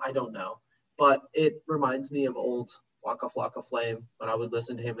album. I don't know. But it reminds me of old Waka Flocka Flame when I would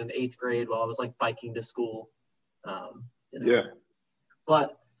listen to him in 8th grade while I was like biking to school. Yeah.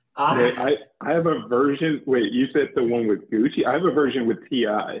 But Wait, I have a version. Wait, you said the one with Gucci? I have a version with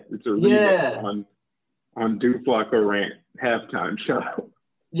T.I. It's a remix on Do Flocka Rant halftime show.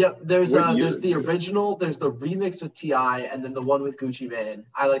 Yep, there's the original, there's the remix with T.I., and then the one with Gucci Mane.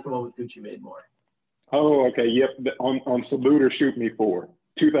 I like the one with Gucci Mane more. Oh, okay. Yep. On Salute or Shoot Me 4,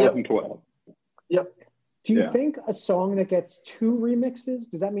 2012. Yep. Do you think a song that gets 2 remixes,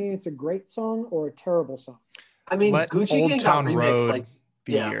 does that mean it's a great song or a terrible song? I mean, Let Gucci Old Mane Town got remixed Road like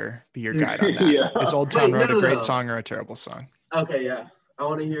be your guide on that. Yeah. Is Old Town Road a great no. song or a terrible song? Okay, yeah. I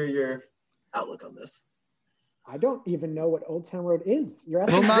want to hear your outlook on this. I don't even know what Old Town Road is. You're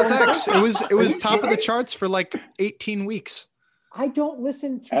Lil asking Nas me- X. It was top of the charts for like 18 weeks. I don't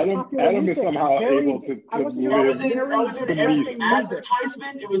listen to Adam popular is music. somehow able to I wasn't live. That was in every music.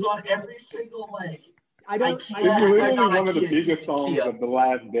 advertisement. It was on every single like. I don't. It's literally not one of the IKEA, biggest it's songs IKEA. of the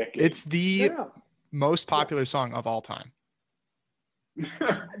last decade. It's the No. most popular song of all time.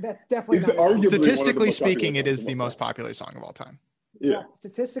 That's definitely It's not true. arguably one of the Statistically most popular speaking, it songs is of the all most time. popular song of all time. Yeah. Well,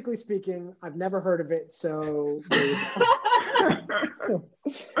 statistically speaking, I've never heard of it. So,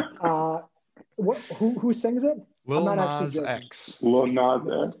 who sings it? Lil I'm not actually Nas joking. X. Lil Nas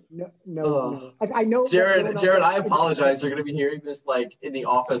X. No. Like, I know. that Jared, Lil Nas Jared, X I is- apologize. You're going to be hearing this like in the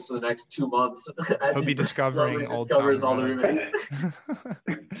office for the next 2 months. As He'll be he discovering slowly Old Town discovers all the Road.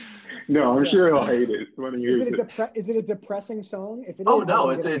 remixes. No, I'm sure he'll hate it when he Is hears it it. is it a depressing song? If it Oh is, no,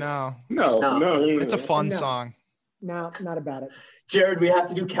 I'm it's gonna- No. No. It's a fun No. song. No, not about it. Jared. We have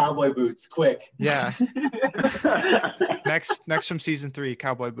to do cowboy boots quick. Yeah. Next from season 3,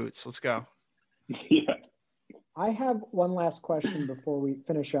 Cowboy Boots. Let's go. Yeah. I have one last question before we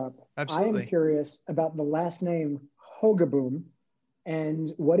finish up. I Absolutely. am curious about the last name Hogaboom and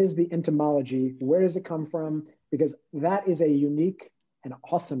what is the etymology? Where does it come from? Because that is a unique and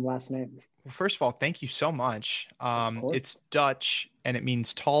awesome last name. Well, first of all, thank you so much. course. It's Dutch and it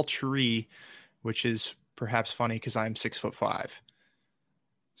means tall tree, which is perhaps funny because I'm 6'5".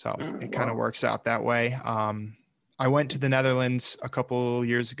 So it kind of works out that way. I went to the Netherlands a couple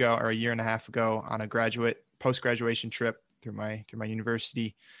years ago or a year and a half ago on a post-graduation trip through my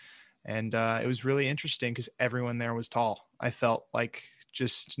university. And it was really interesting because everyone there was tall. I felt like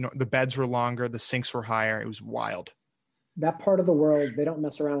the beds were longer, the sinks were higher. It was wild. That part of the world, they don't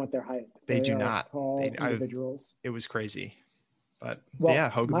mess around with their height. They do are not. Tall individuals. It was crazy. But Well,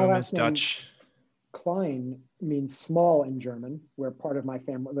 yeah, my Hogaboom is last name- Dutch. Klein means small in German, where part of my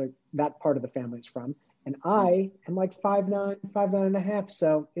family, like that part of the family is from. And I am like 5'9", 5'9.5",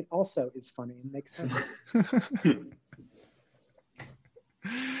 so it also is funny and makes sense.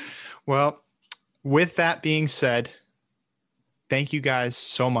 Well, with that being said, thank you guys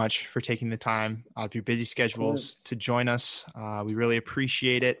so much for taking the time out of your busy schedules course. to join us. We really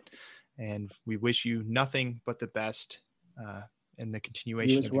appreciate it. And we wish you nothing but the best in the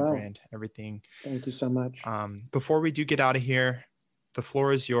continuation as of your well. brand, everything. Thank you so much. Before we do get out of here, the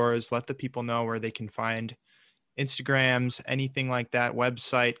floor is yours. Let the people know where they can find Instagrams, anything like that,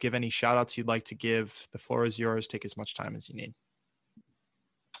 website, give any shout outs you'd like to give. The floor is yours. Take as much time as you need.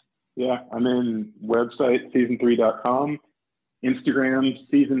 Yeah, I'm in website season3.com, Instagram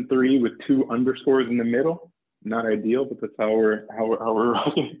season3 with 2 underscores in the middle. Not ideal, but that's how we're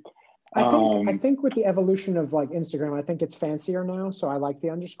running. I think with the evolution of like Instagram, I think it's fancier now. So I like the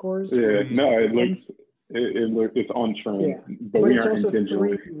underscores. Yeah, no, it's on trend. Yeah. But But we it's aren't also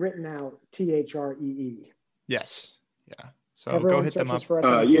intentionally. 3 written out, THREE. Yes. Yeah. So Everyone go hit them searches up. for us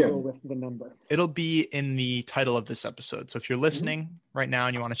on Yeah. Google with the number. It'll be in the title of this episode. So if you're listening right now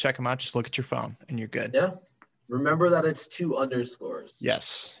and you want to check them out, just look at your phone and you're good. Yeah. Remember that it's 2 underscores.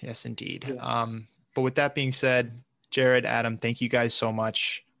 Yes. Yes, indeed. Yeah. But with that being said, Jared, Adam, thank you guys so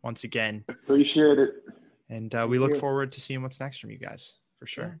much once again. Appreciate it. And we look you. forward to seeing what's next from you guys for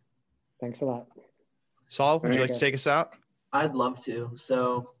sure. Thanks a lot. Saul, would you like to Okay. take us out? I'd love to.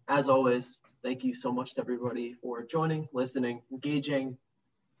 So, as always, thank you so much to everybody for joining, listening, engaging,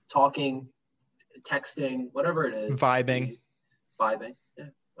 talking, texting, whatever it is. Vibing. Yeah,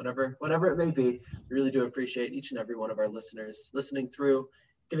 whatever it may be. We really do appreciate each and every one of our listeners listening through,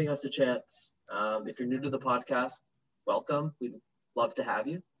 giving us a chance. If you're new to the podcast, welcome. We'd love to have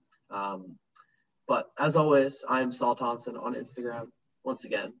you. But as always, I'm Saul Thompson on Instagram. Once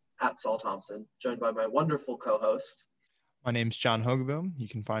again, at Saul Thompson, joined by my wonderful co-host. My name's John Hogaboom. You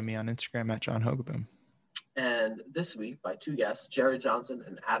can find me on Instagram at John Hogaboom. And this week, by 2 guests, Jared Johnson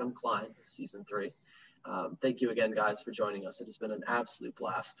and Adam Klein, season 3. Thank you again, guys, for joining us. It has been an absolute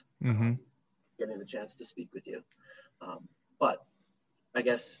blast getting the chance to speak with you. But I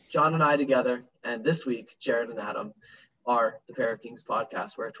guess John and I together, and this week, Jared and Adam, are the Pair of Kings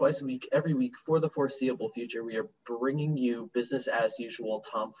podcast, where twice a week, every week for the foreseeable future, we are bringing you business as usual,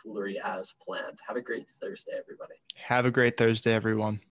 tomfoolery as planned. Have a great Thursday, everybody. Have a great Thursday, everyone.